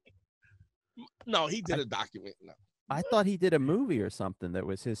happened. No, he did a document. No. I thought he did a movie or something that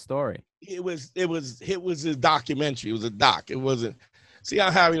was his story. It was a documentary. It was a doc. It wasn't. See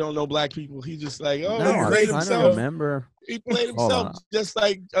how Harry don't know black people? He just like, oh, No, he I played don't himself. remember. He played Hold himself on. just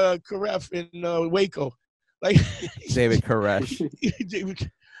like Karef in Waco. Like David Koresh. No, he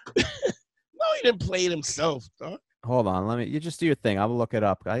didn't play it himself, dog. Hold on, you just do your thing. I'll look it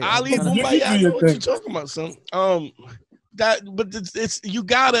up. Ali I'm gonna- Boumaier, I know what you're talking about, son. But it's you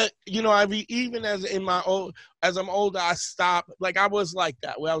gotta, you know, even as I'm older, I stopped. Like I was like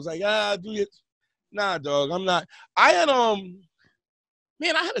that, where I was like, do it. Nah, dog, I'm not. I had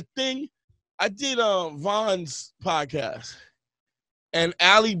man, I had a thing. I did Vaughn's podcast, and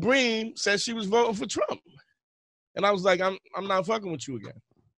Allie Bream said she was voting for Trump, and I was like, I'm not fucking with you again.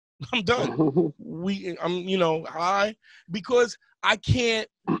 I'm done. You know, because I can't.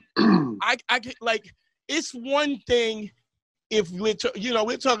 I can, like, it's one thing if we're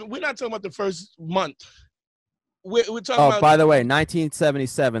not talking about the first month. We're talking about. By the way,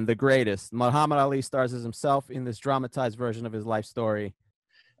 1977, the greatest. Muhammad Ali stars as himself in this dramatized version of his life story,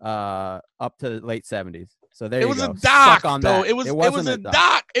 up to the late 70s. So there you go. It was a doc, on though. that. It was a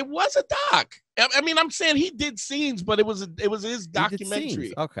doc. It was a doc. I mean, I'm saying he did scenes, but it was his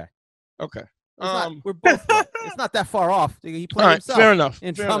documentary. Okay. We're both right. It's not that far off. He played himself. Fair enough.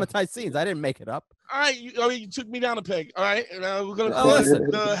 In traumatized scenes. I didn't make it up. All right, you took me down a peg. All right, we're gonna call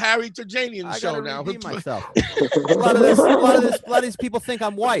it the Harry Terjanian show now. I gotta redeem myself. a lot of these people think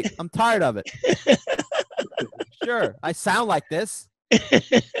I'm white. I'm tired of it. Sure, I sound like this. You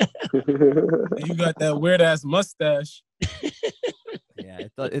got that weird ass mustache. Yeah,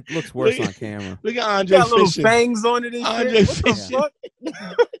 it looks worse on camera. Look at Andre got little Fisher. fangs on it and Andre shit. What the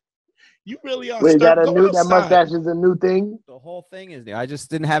fuck? You really are. Wait, that mustache is a new thing? The whole thing is new. I just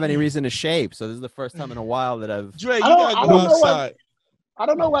didn't have any reason to shave, so this is the first time in a while that I've. Dre, you gotta go outside. I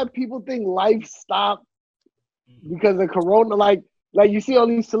don't know why people think life stopped because of Corona. Like you see all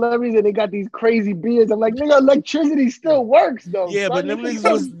these celebrities and they got these crazy beards. I'm like, nigga, electricity still works though. Yeah, son. but them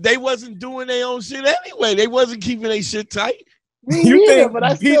niggas they wasn't doing their own shit anyway. They wasn't keeping their shit tight. You think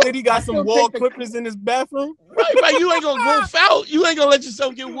that he got some wall clippers in his bathroom? Right. You ain't gonna wolf out. You ain't gonna let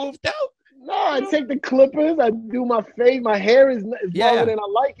yourself get wolfed out. No, I take the clippers. I do my face. My hair is longer than I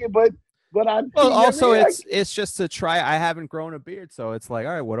like it, but I. Well, also it's just to try. I haven't grown a beard, so it's like,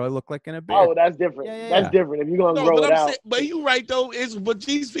 all right, what do I look like in a beard? Oh, that's different. That's different. If you're gonna grow it out. But you're right though. But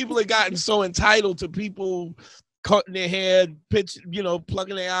these people have gotten so entitled to people cutting their hair,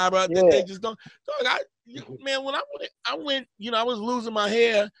 plucking their eyebrows that they just don't. Man, when I went, I was losing my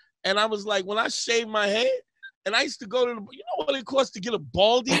hair, and I was like, when I shaved my head, and I used to go to the, what it costs to get a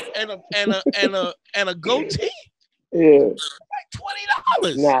baldy and a goatee? Yeah, like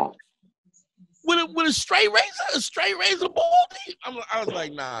 $20. Nah. With a straight razor baldy. I was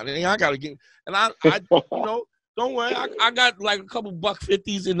like, nah, I gotta get. And I don't worry, I got like a couple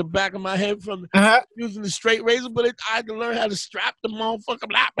 $150s in the back of my head from using the straight razor, but I had to learn how to strap the motherfucker.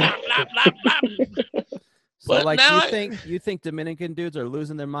 Blah blah blah blah blah. So, but like, you think Dominican dudes are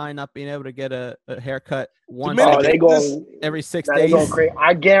losing their mind not being able to get a haircut once every 6 days?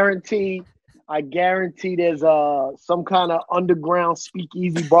 I guarantee there's some kind of underground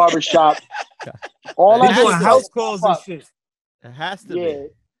speakeasy barbershop. All I doing house calls and shit. It has to be.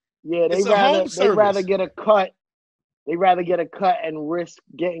 Yeah, they rather get a cut. They rather get a cut and risk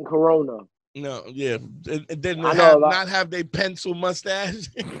getting corona. No, yeah, and then not have their pencil mustache.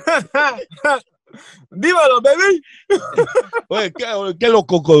 Dímelo, baby. Oye, qué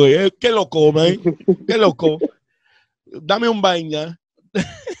loco, man. Qué loco. Dame un baña.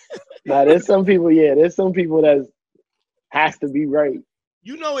 Nah, there's some people that has to be right.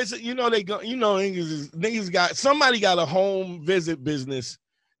 Niggas got somebody got a home visit business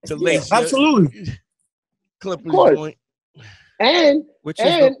to lace. Absolutely. Clippers joint. And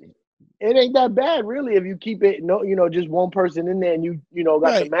it ain't that bad, really, if you keep it, just one person in there and you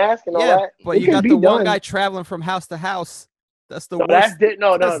got the mask and all that. But you got the one guy traveling from house to house. That's the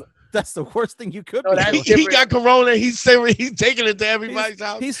worst. That's the worst thing you could be. He got corona. He's taking it to everybody's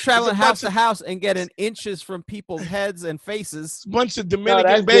house. He's traveling house to house and getting inches from people's heads and faces. Bunch of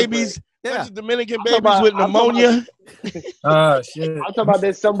Dominican babies Bunch Yeah. of Dominican I'm babies talking with about- I'm talking pneumonia. Shit. I'm talking about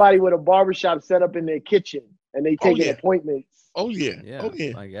there's somebody with a barbershop set up in their kitchen and they taking yeah. appointments. Oh yeah. Yeah. Oh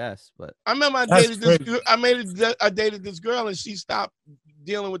yeah. I guess, but I remember I That's dated this crazy. girl. I dated this girl, and she stopped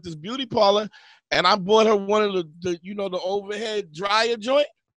dealing with this beauty parlor, and I bought her one of the overhead dryer joint.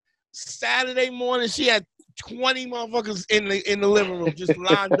 Saturday morning, she had 20 motherfuckers in the living room just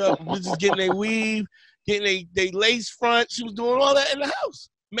lined up, just getting their weave, getting they lace front. She was doing all that in the house.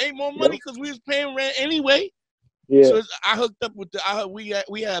 Made more money because we was paying rent anyway. Yeah. So I hooked up with we had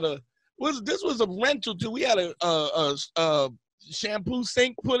a this was a rental too. We had a shampoo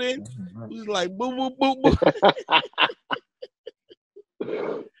sink put in. It was like boo boo boo boo.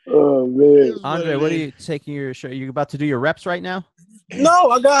 Oh man. Andre, what are you taking your show? You about to do your reps right now? No,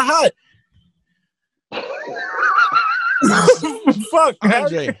 I got hot. Fuck,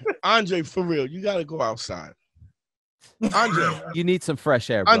 Andre, for real, you gotta go outside. Andre, You need some fresh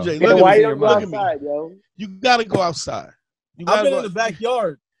air, bro. Andre, Yeah, look why at you me. don't go Look at me. outside, yo? You gotta go outside. You I've gotta been go. in the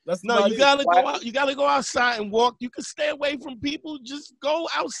backyard. That's No, about you it. gotta Why- go out. You gotta go outside and walk. You can stay away from people. Just go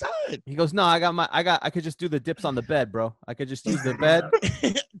outside. He goes, no, I could just do the dips on the bed, bro. I could just use the bed.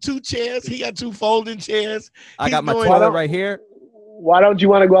 2 chairs. He got 2 folding chairs. I got my doing- Why toilet don't- right here. Why don't you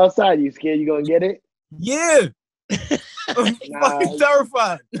want to go outside? You scared you gonna get it? Yeah. I'm fucking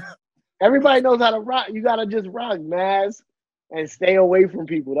terrified. Everybody knows how to rock. You gotta just rock, Maz, and stay away from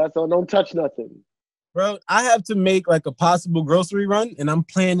people. That's all. Don't touch nothing. Bro, I have to make like a possible grocery run, and I'm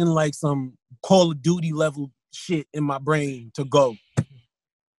planning like some Call of Duty level shit in my brain to go.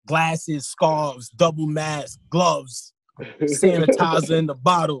 Glasses, scarves, double mask, gloves, sanitizer in the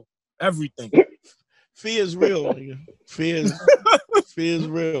bottle, everything. Fear is real, nigga. Fear is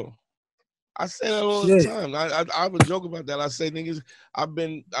real. I say that all Shit. the time. I would joke about that. I say niggas. I've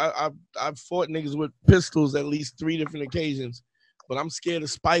fought niggas with pistols at least 3 different occasions. But I'm scared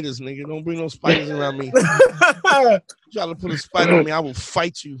of spiders, nigga. Don't bring no spiders around me. Try to put a spider on me, I will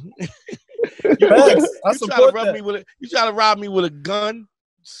fight you. You try to rob me with a gun,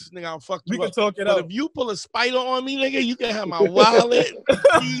 nigga, I'll fuck you We can up. talk it But out. if you pull a spider on me, nigga, you can have my wallet,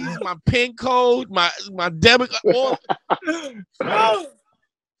 keys, my PIN code, my debit card.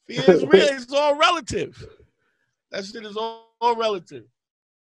 Fear is real. It's all relative. That shit is all relative.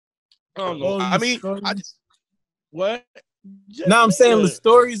 I don't know. I mean, what? Now I'm saying the Just-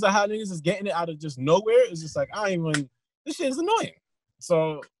 stories of how niggas is getting it out of just nowhere is just like this shit is annoying.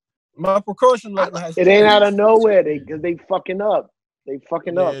 So my precaution level has It ain't out of nowhere. Because they fucking up. They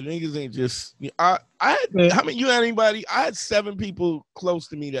fucking Yeah, up. niggas ain't just. I had. How many? You had anybody? I had 7 people close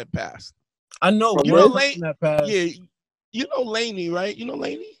to me that passed. I know. You You one know, person Lane. that passed. Yeah, you know Laney, right? You know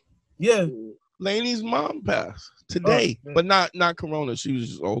Laney. Yeah. Laney's mom passed today, Oh, but not Corona. She was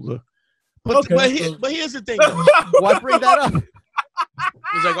just older. But Okay, but here's the thing. Though. Why bring that up?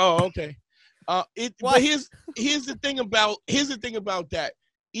 It's like, oh, okay. Why? But here's the thing about that.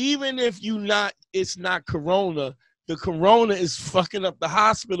 Even if it's not Corona. The Corona is fucking up the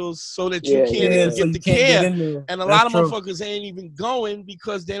hospitals so that you can't even so get you the can't care. get in there. And a That's lot of true. motherfuckers ain't even going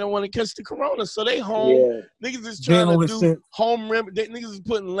because they don't want to catch the Corona. So they home. Yeah. Niggas is trying Dealing to with do shit. home remedy. Niggas is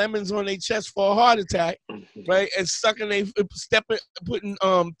putting lemons on their chest for a heart attack, right? And sucking putting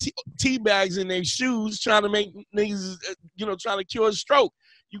tea bags in their shoes, trying to make niggas, trying to cure a stroke.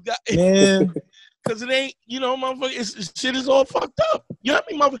 You got Man. because it ain't, motherfuckers. Shit is all fucked up. You know how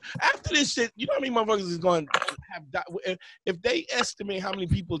many motherfuckers after this shit? You know how many motherfuckers is going to have died? If they estimate how many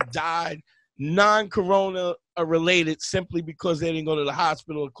people died non-corona related simply because they didn't go to the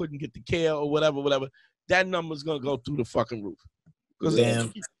hospital or couldn't get the care or whatever, that number's gonna go through the fucking roof.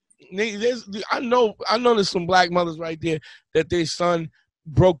 Damn. I know there's some black mothers right there that their son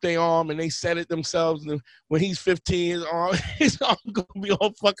broke their arm and they set it themselves, and when he's 15, his arm gonna be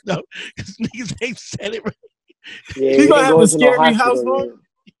all fucked up because niggas ain't set it right. Yeah, He gonna have the goes to no scary house hospital, on?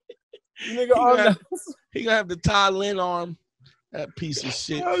 Nigga, He gonna have the Ty Lin arm. That piece of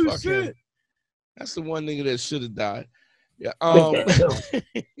shit. Oh, Fuck shit. him. That's the one nigga that should have died. Yeah. That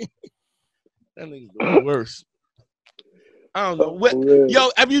nigga's the worst. I don't know. What, yo,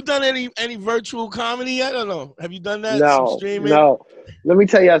 have you done any virtual comedy yet or no? Have you done that? Some streaming? No. Let me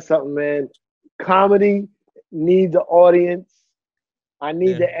tell you something, man. Comedy needs an audience. I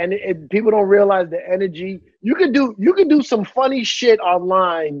need and people don't realize the energy. You could do some funny shit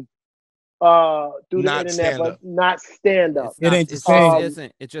online through the internet, but not stand up.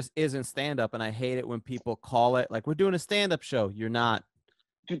 It just isn't stand up, and I hate it when people call it like we're doing a stand up show. You're not.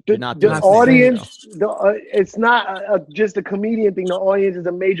 The audience, it's not just a comedian thing. The audience is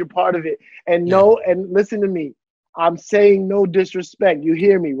a major part of it. And and listen to me. I'm saying no disrespect. You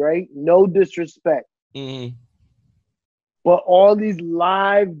hear me, right? No disrespect. Mm-hmm. But all these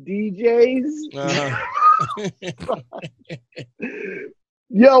live DJs,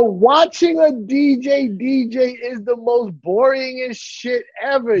 yo, watching a DJ is the most boringest shit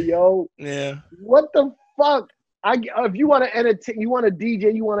ever, yo. Yeah. What the fuck? If you want to entertain, you want to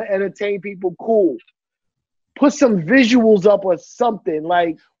DJ, you want to entertain people, cool. Put some visuals up or something.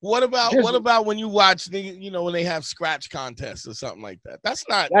 Like, what about when you watch, when they have scratch contests or something like that? That's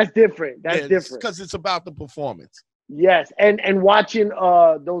different. That's different because it's about the performance. Yes, and watching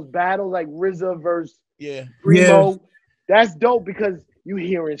those battles like RZA versus Primo, that's dope because you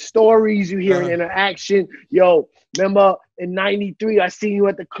hearing stories, you hearing interaction. Yo, remember in '93 I seen you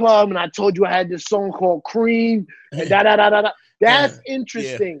at the club and I told you I had this song called Cream and da da da da da. That's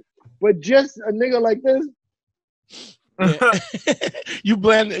interesting. But just a nigga like this. You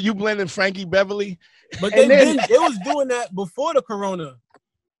blending Frankie Beverly. But they was doing that before the corona.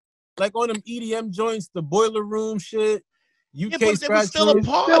 Like on them EDM joints, the boiler room shit, UK but scratch still room. a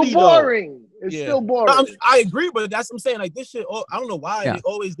party, still boring. It's still boring. I agree, but that's what I'm saying. Like this shit, I don't know why they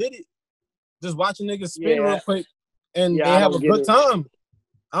always did it. Just watching niggas spin real quick and they have a good time.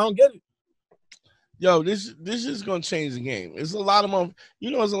 I don't get it. Yo, this is gonna change the game. There's a lot of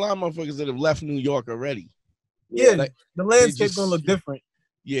motherfuckers that have left New York already. Yeah, like, the landscape's gonna look different.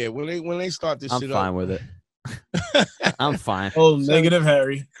 Yeah, when they start this shit I'm fine up. with it. I'm fine. Oh, negative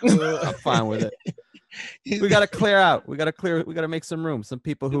Harry. I'm fine with it. We gotta clear out. We gotta make some room. Some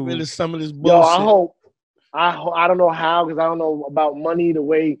people who some of this bullshit. Yo, I don't know how, because I don't know about money the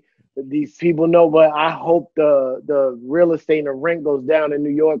way that these people know, but I hope the real estate and the rent goes down in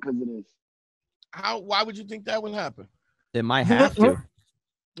New York because of this. Why would you think that would happen? It might have to.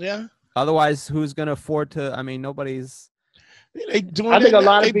 Yeah. Otherwise, who's gonna afford to? I mean, nobody's. I think a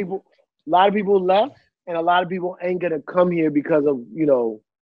lot of people left, and a lot of people ain't gonna come here because of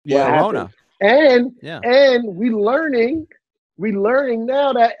Corona. And we learning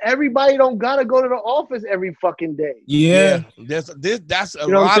now that everybody don't gotta go to the office every fucking day. Yeah. That's a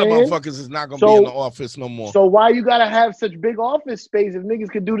lot of motherfuckers is not gonna be in the office no more. So why you gotta have such big office space if niggas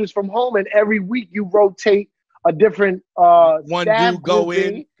could do this from home and every week you rotate a different one dude go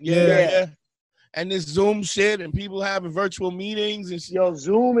in. Yeah. And this Zoom shit and people having virtual meetings and shit. Yo,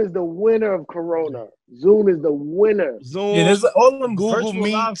 Zoom is the winner of Corona. Zoom is the winner. Zoom. Yeah, there's all them Google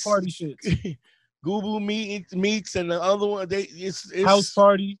virtual live party shit. Google meets and the other one it's house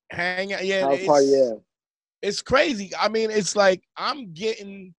party. Hang out. House party, It's crazy. I mean, it's like I'm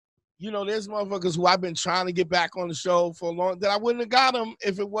getting, there's motherfuckers who I've been trying to get back on the show for a long that I wouldn't have got them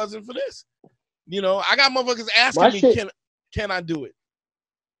if it wasn't for this. I got motherfuckers asking me, can I do it?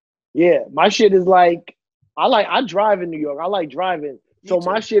 Yeah, my shit is like I drive in New York. I like driving. So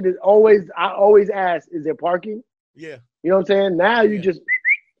my shit is I always ask, is there parking? Yeah. You know what I'm saying? Now you just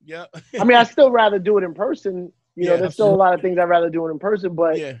I mean, I still rather do it in person. There's still a lot of things I'd rather do it in person,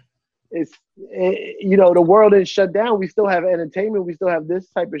 but it's the world is shut down. We still have entertainment. We still have this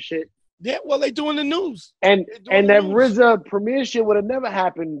type of shit. Yeah, well, they doing the news. And that RZA premiere shit would have never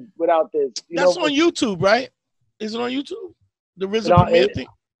happened without this. That's on YouTube, right? Is it on YouTube? The RZA premiere thing?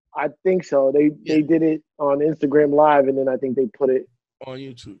 I think so. They did it on Instagram Live, and then I think they put it on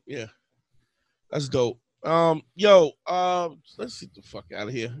YouTube. Yeah, that's dope. Let's get the fuck out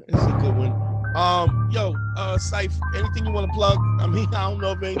of here. It's a good one. Cipha, anything you want to plug? I mean, I don't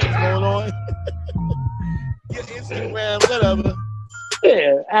know if anything's going on. Your Instagram, whatever.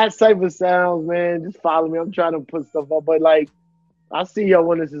 Yeah, at Cipha Sounds, man. Just follow me. I'm trying to put stuff up, but I'll see y'all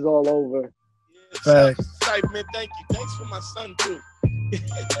when this is all over. Yeah, Cipha, man, thank you. Thanks for my son too.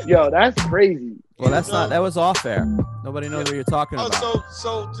 Yo, that's crazy. Well, that was off air. Nobody knows what you're talking about.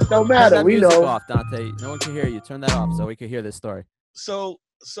 So don't matter. We know. Off, Dante. No one can hear you. Turn that off so we can hear this story. So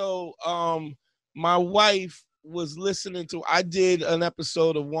my wife was listening to. I did an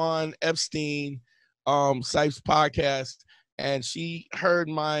episode of Juan Epstein, Cipha's podcast, and she heard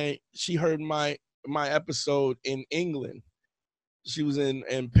my episode in England. She was in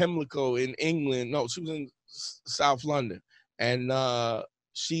Pimlico in England. No, she was in South London. And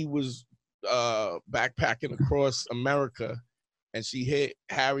she was backpacking across America, and she hit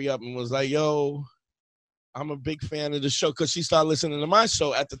Harry up and was like, yo, I'm a big fan of the show, because she started listening to my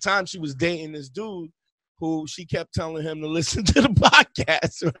show. At the time, she was dating this dude who she kept telling him to listen to the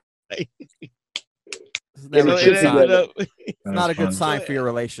podcast. Right? It's not a good sign for your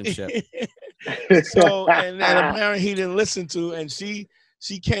relationship. So, and apparently he didn't listen to, and she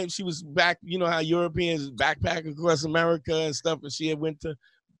was back, how Europeans backpack across America and stuff, and she had went to,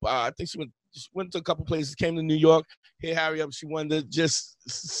 I think she went to a couple places, came to New York, hit Harry up, she wanted to just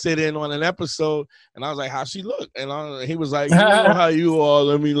sit in on an episode, and I was like, how she look? And he was like, you know how you are,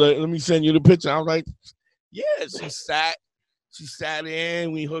 let me send you the picture. I was like, yeah, she sat, She sat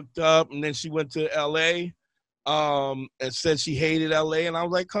in, we hooked up, and then she went to LA and said she hated LA. And I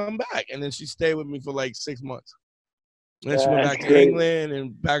was like, come back. And then she stayed with me for like 6 months. And then she went back to England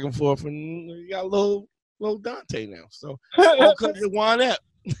and back and forth. And we got a little Dante now. So, all because of Juanette.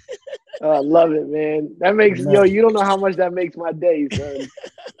 I love it, man. That makes, you don't know how much that makes my day, son.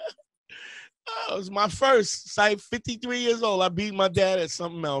 It was my first. Like 53 years old. I beat my dad at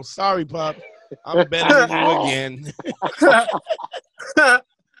something else. Sorry, Pop. I'm better than you again.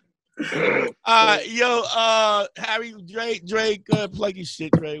 Harry, Drake, plug your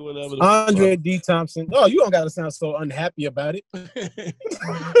shit, Dre, whatever. Andre D. Thompson. Oh, you don't gotta sound so unhappy about it.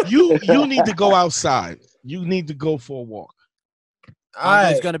 You need to go outside. You need to go for a walk.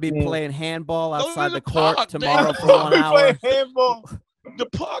 I'm just gonna be playing handball outside the court tomorrow for 1 hour. Handball. The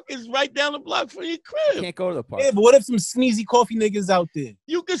park is right down the block from your crib. Can't go to the park. Yeah, but what if some sneezy coffee niggas out there?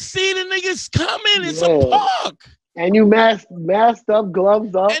 You can see the niggas coming. It's a park. And you masked up,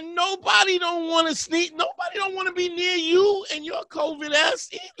 gloves up. And nobody don't want to sneak. Nobody don't want to be near you and your COVID ass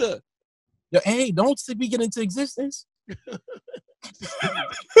either. Yo, hey, don't speak it into existence. This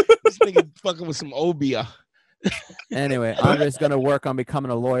nigga fucking with some obia. Anyway, Andre's gonna work on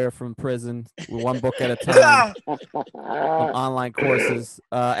becoming a lawyer from prison, one book at a time, online courses.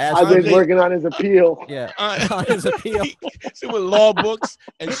 Andre's working on his appeal. Yeah, on his appeal. See, with law books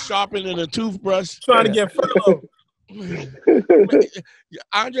and sharpening a toothbrush, trying to get furloughed.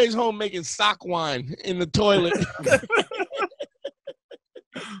 Andre's home making sock wine in the toilet.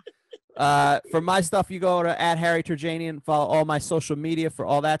 For my stuff, you go to @Harry Terjanian. Follow all my social media for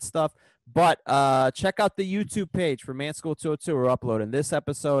all that stuff. But check out the YouTube page for Man School 202. We're uploading this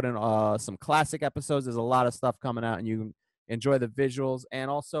episode and some classic episodes. There's a lot of stuff coming out, and you can enjoy the visuals. And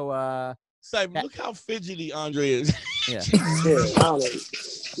also, look how fidgety Andre is. Yeah.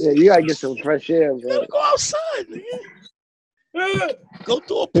 You gotta get some fresh air, You bro. gotta go outside, nigga. Go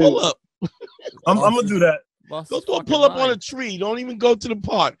do a pull-up. I'm gonna do that. Go do a pull-up on a tree. Don't even go to the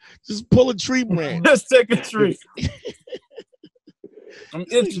park. Just pull a tree branch. Just take a tree. I'm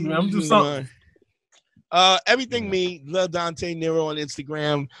itchy, man. I'm doing something. Everything me, love Dante Nero on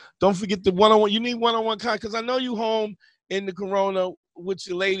Instagram. Don't forget the one-on-one. You need one-on-one contact because I know you home in the corona with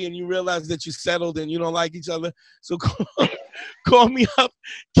your lady and you realize that you settled and you don't like each other. So call me up.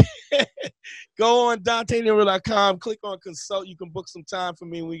 Go on DanteNero.com. Click on consult. You can book some time for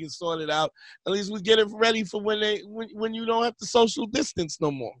me and we can sort it out. At least we get it ready for when you don't have to social distance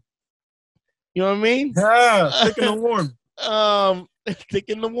no more. You know what I mean? Yeah, thick and warm. Thick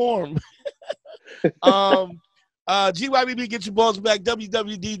in the warm. GYBB, get your balls back.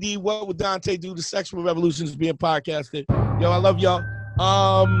 WWDD, what would Dante do? The sexual revolution is being podcasted. Yo, I love y'all.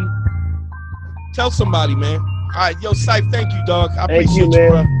 Tell somebody, man. All right, yo, Cipha, thank you, dog. I appreciate you,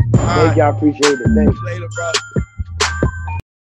 bro. Thank you, I appreciate it. Thanks. Later, bro.